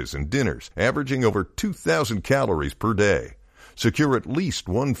 lunches, and dinners, averaging over 2,000 calories per day. Secure at least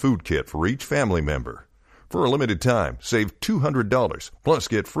 1 food kit for each family member. For a limited time, save $200, plus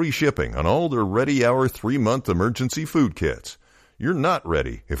get free shipping on all their Ready Hour 3-month emergency food kits. You're not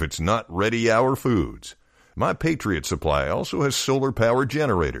ready if it's not Ready Hour Foods. My Patriot Supply also has solar power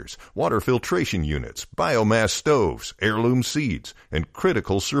generators, water filtration units, biomass stoves, heirloom seeds, and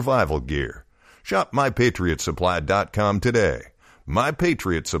critical survival gear. Shop MyPatriotSupply.com today.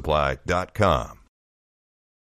 MyPatriotSupply.com.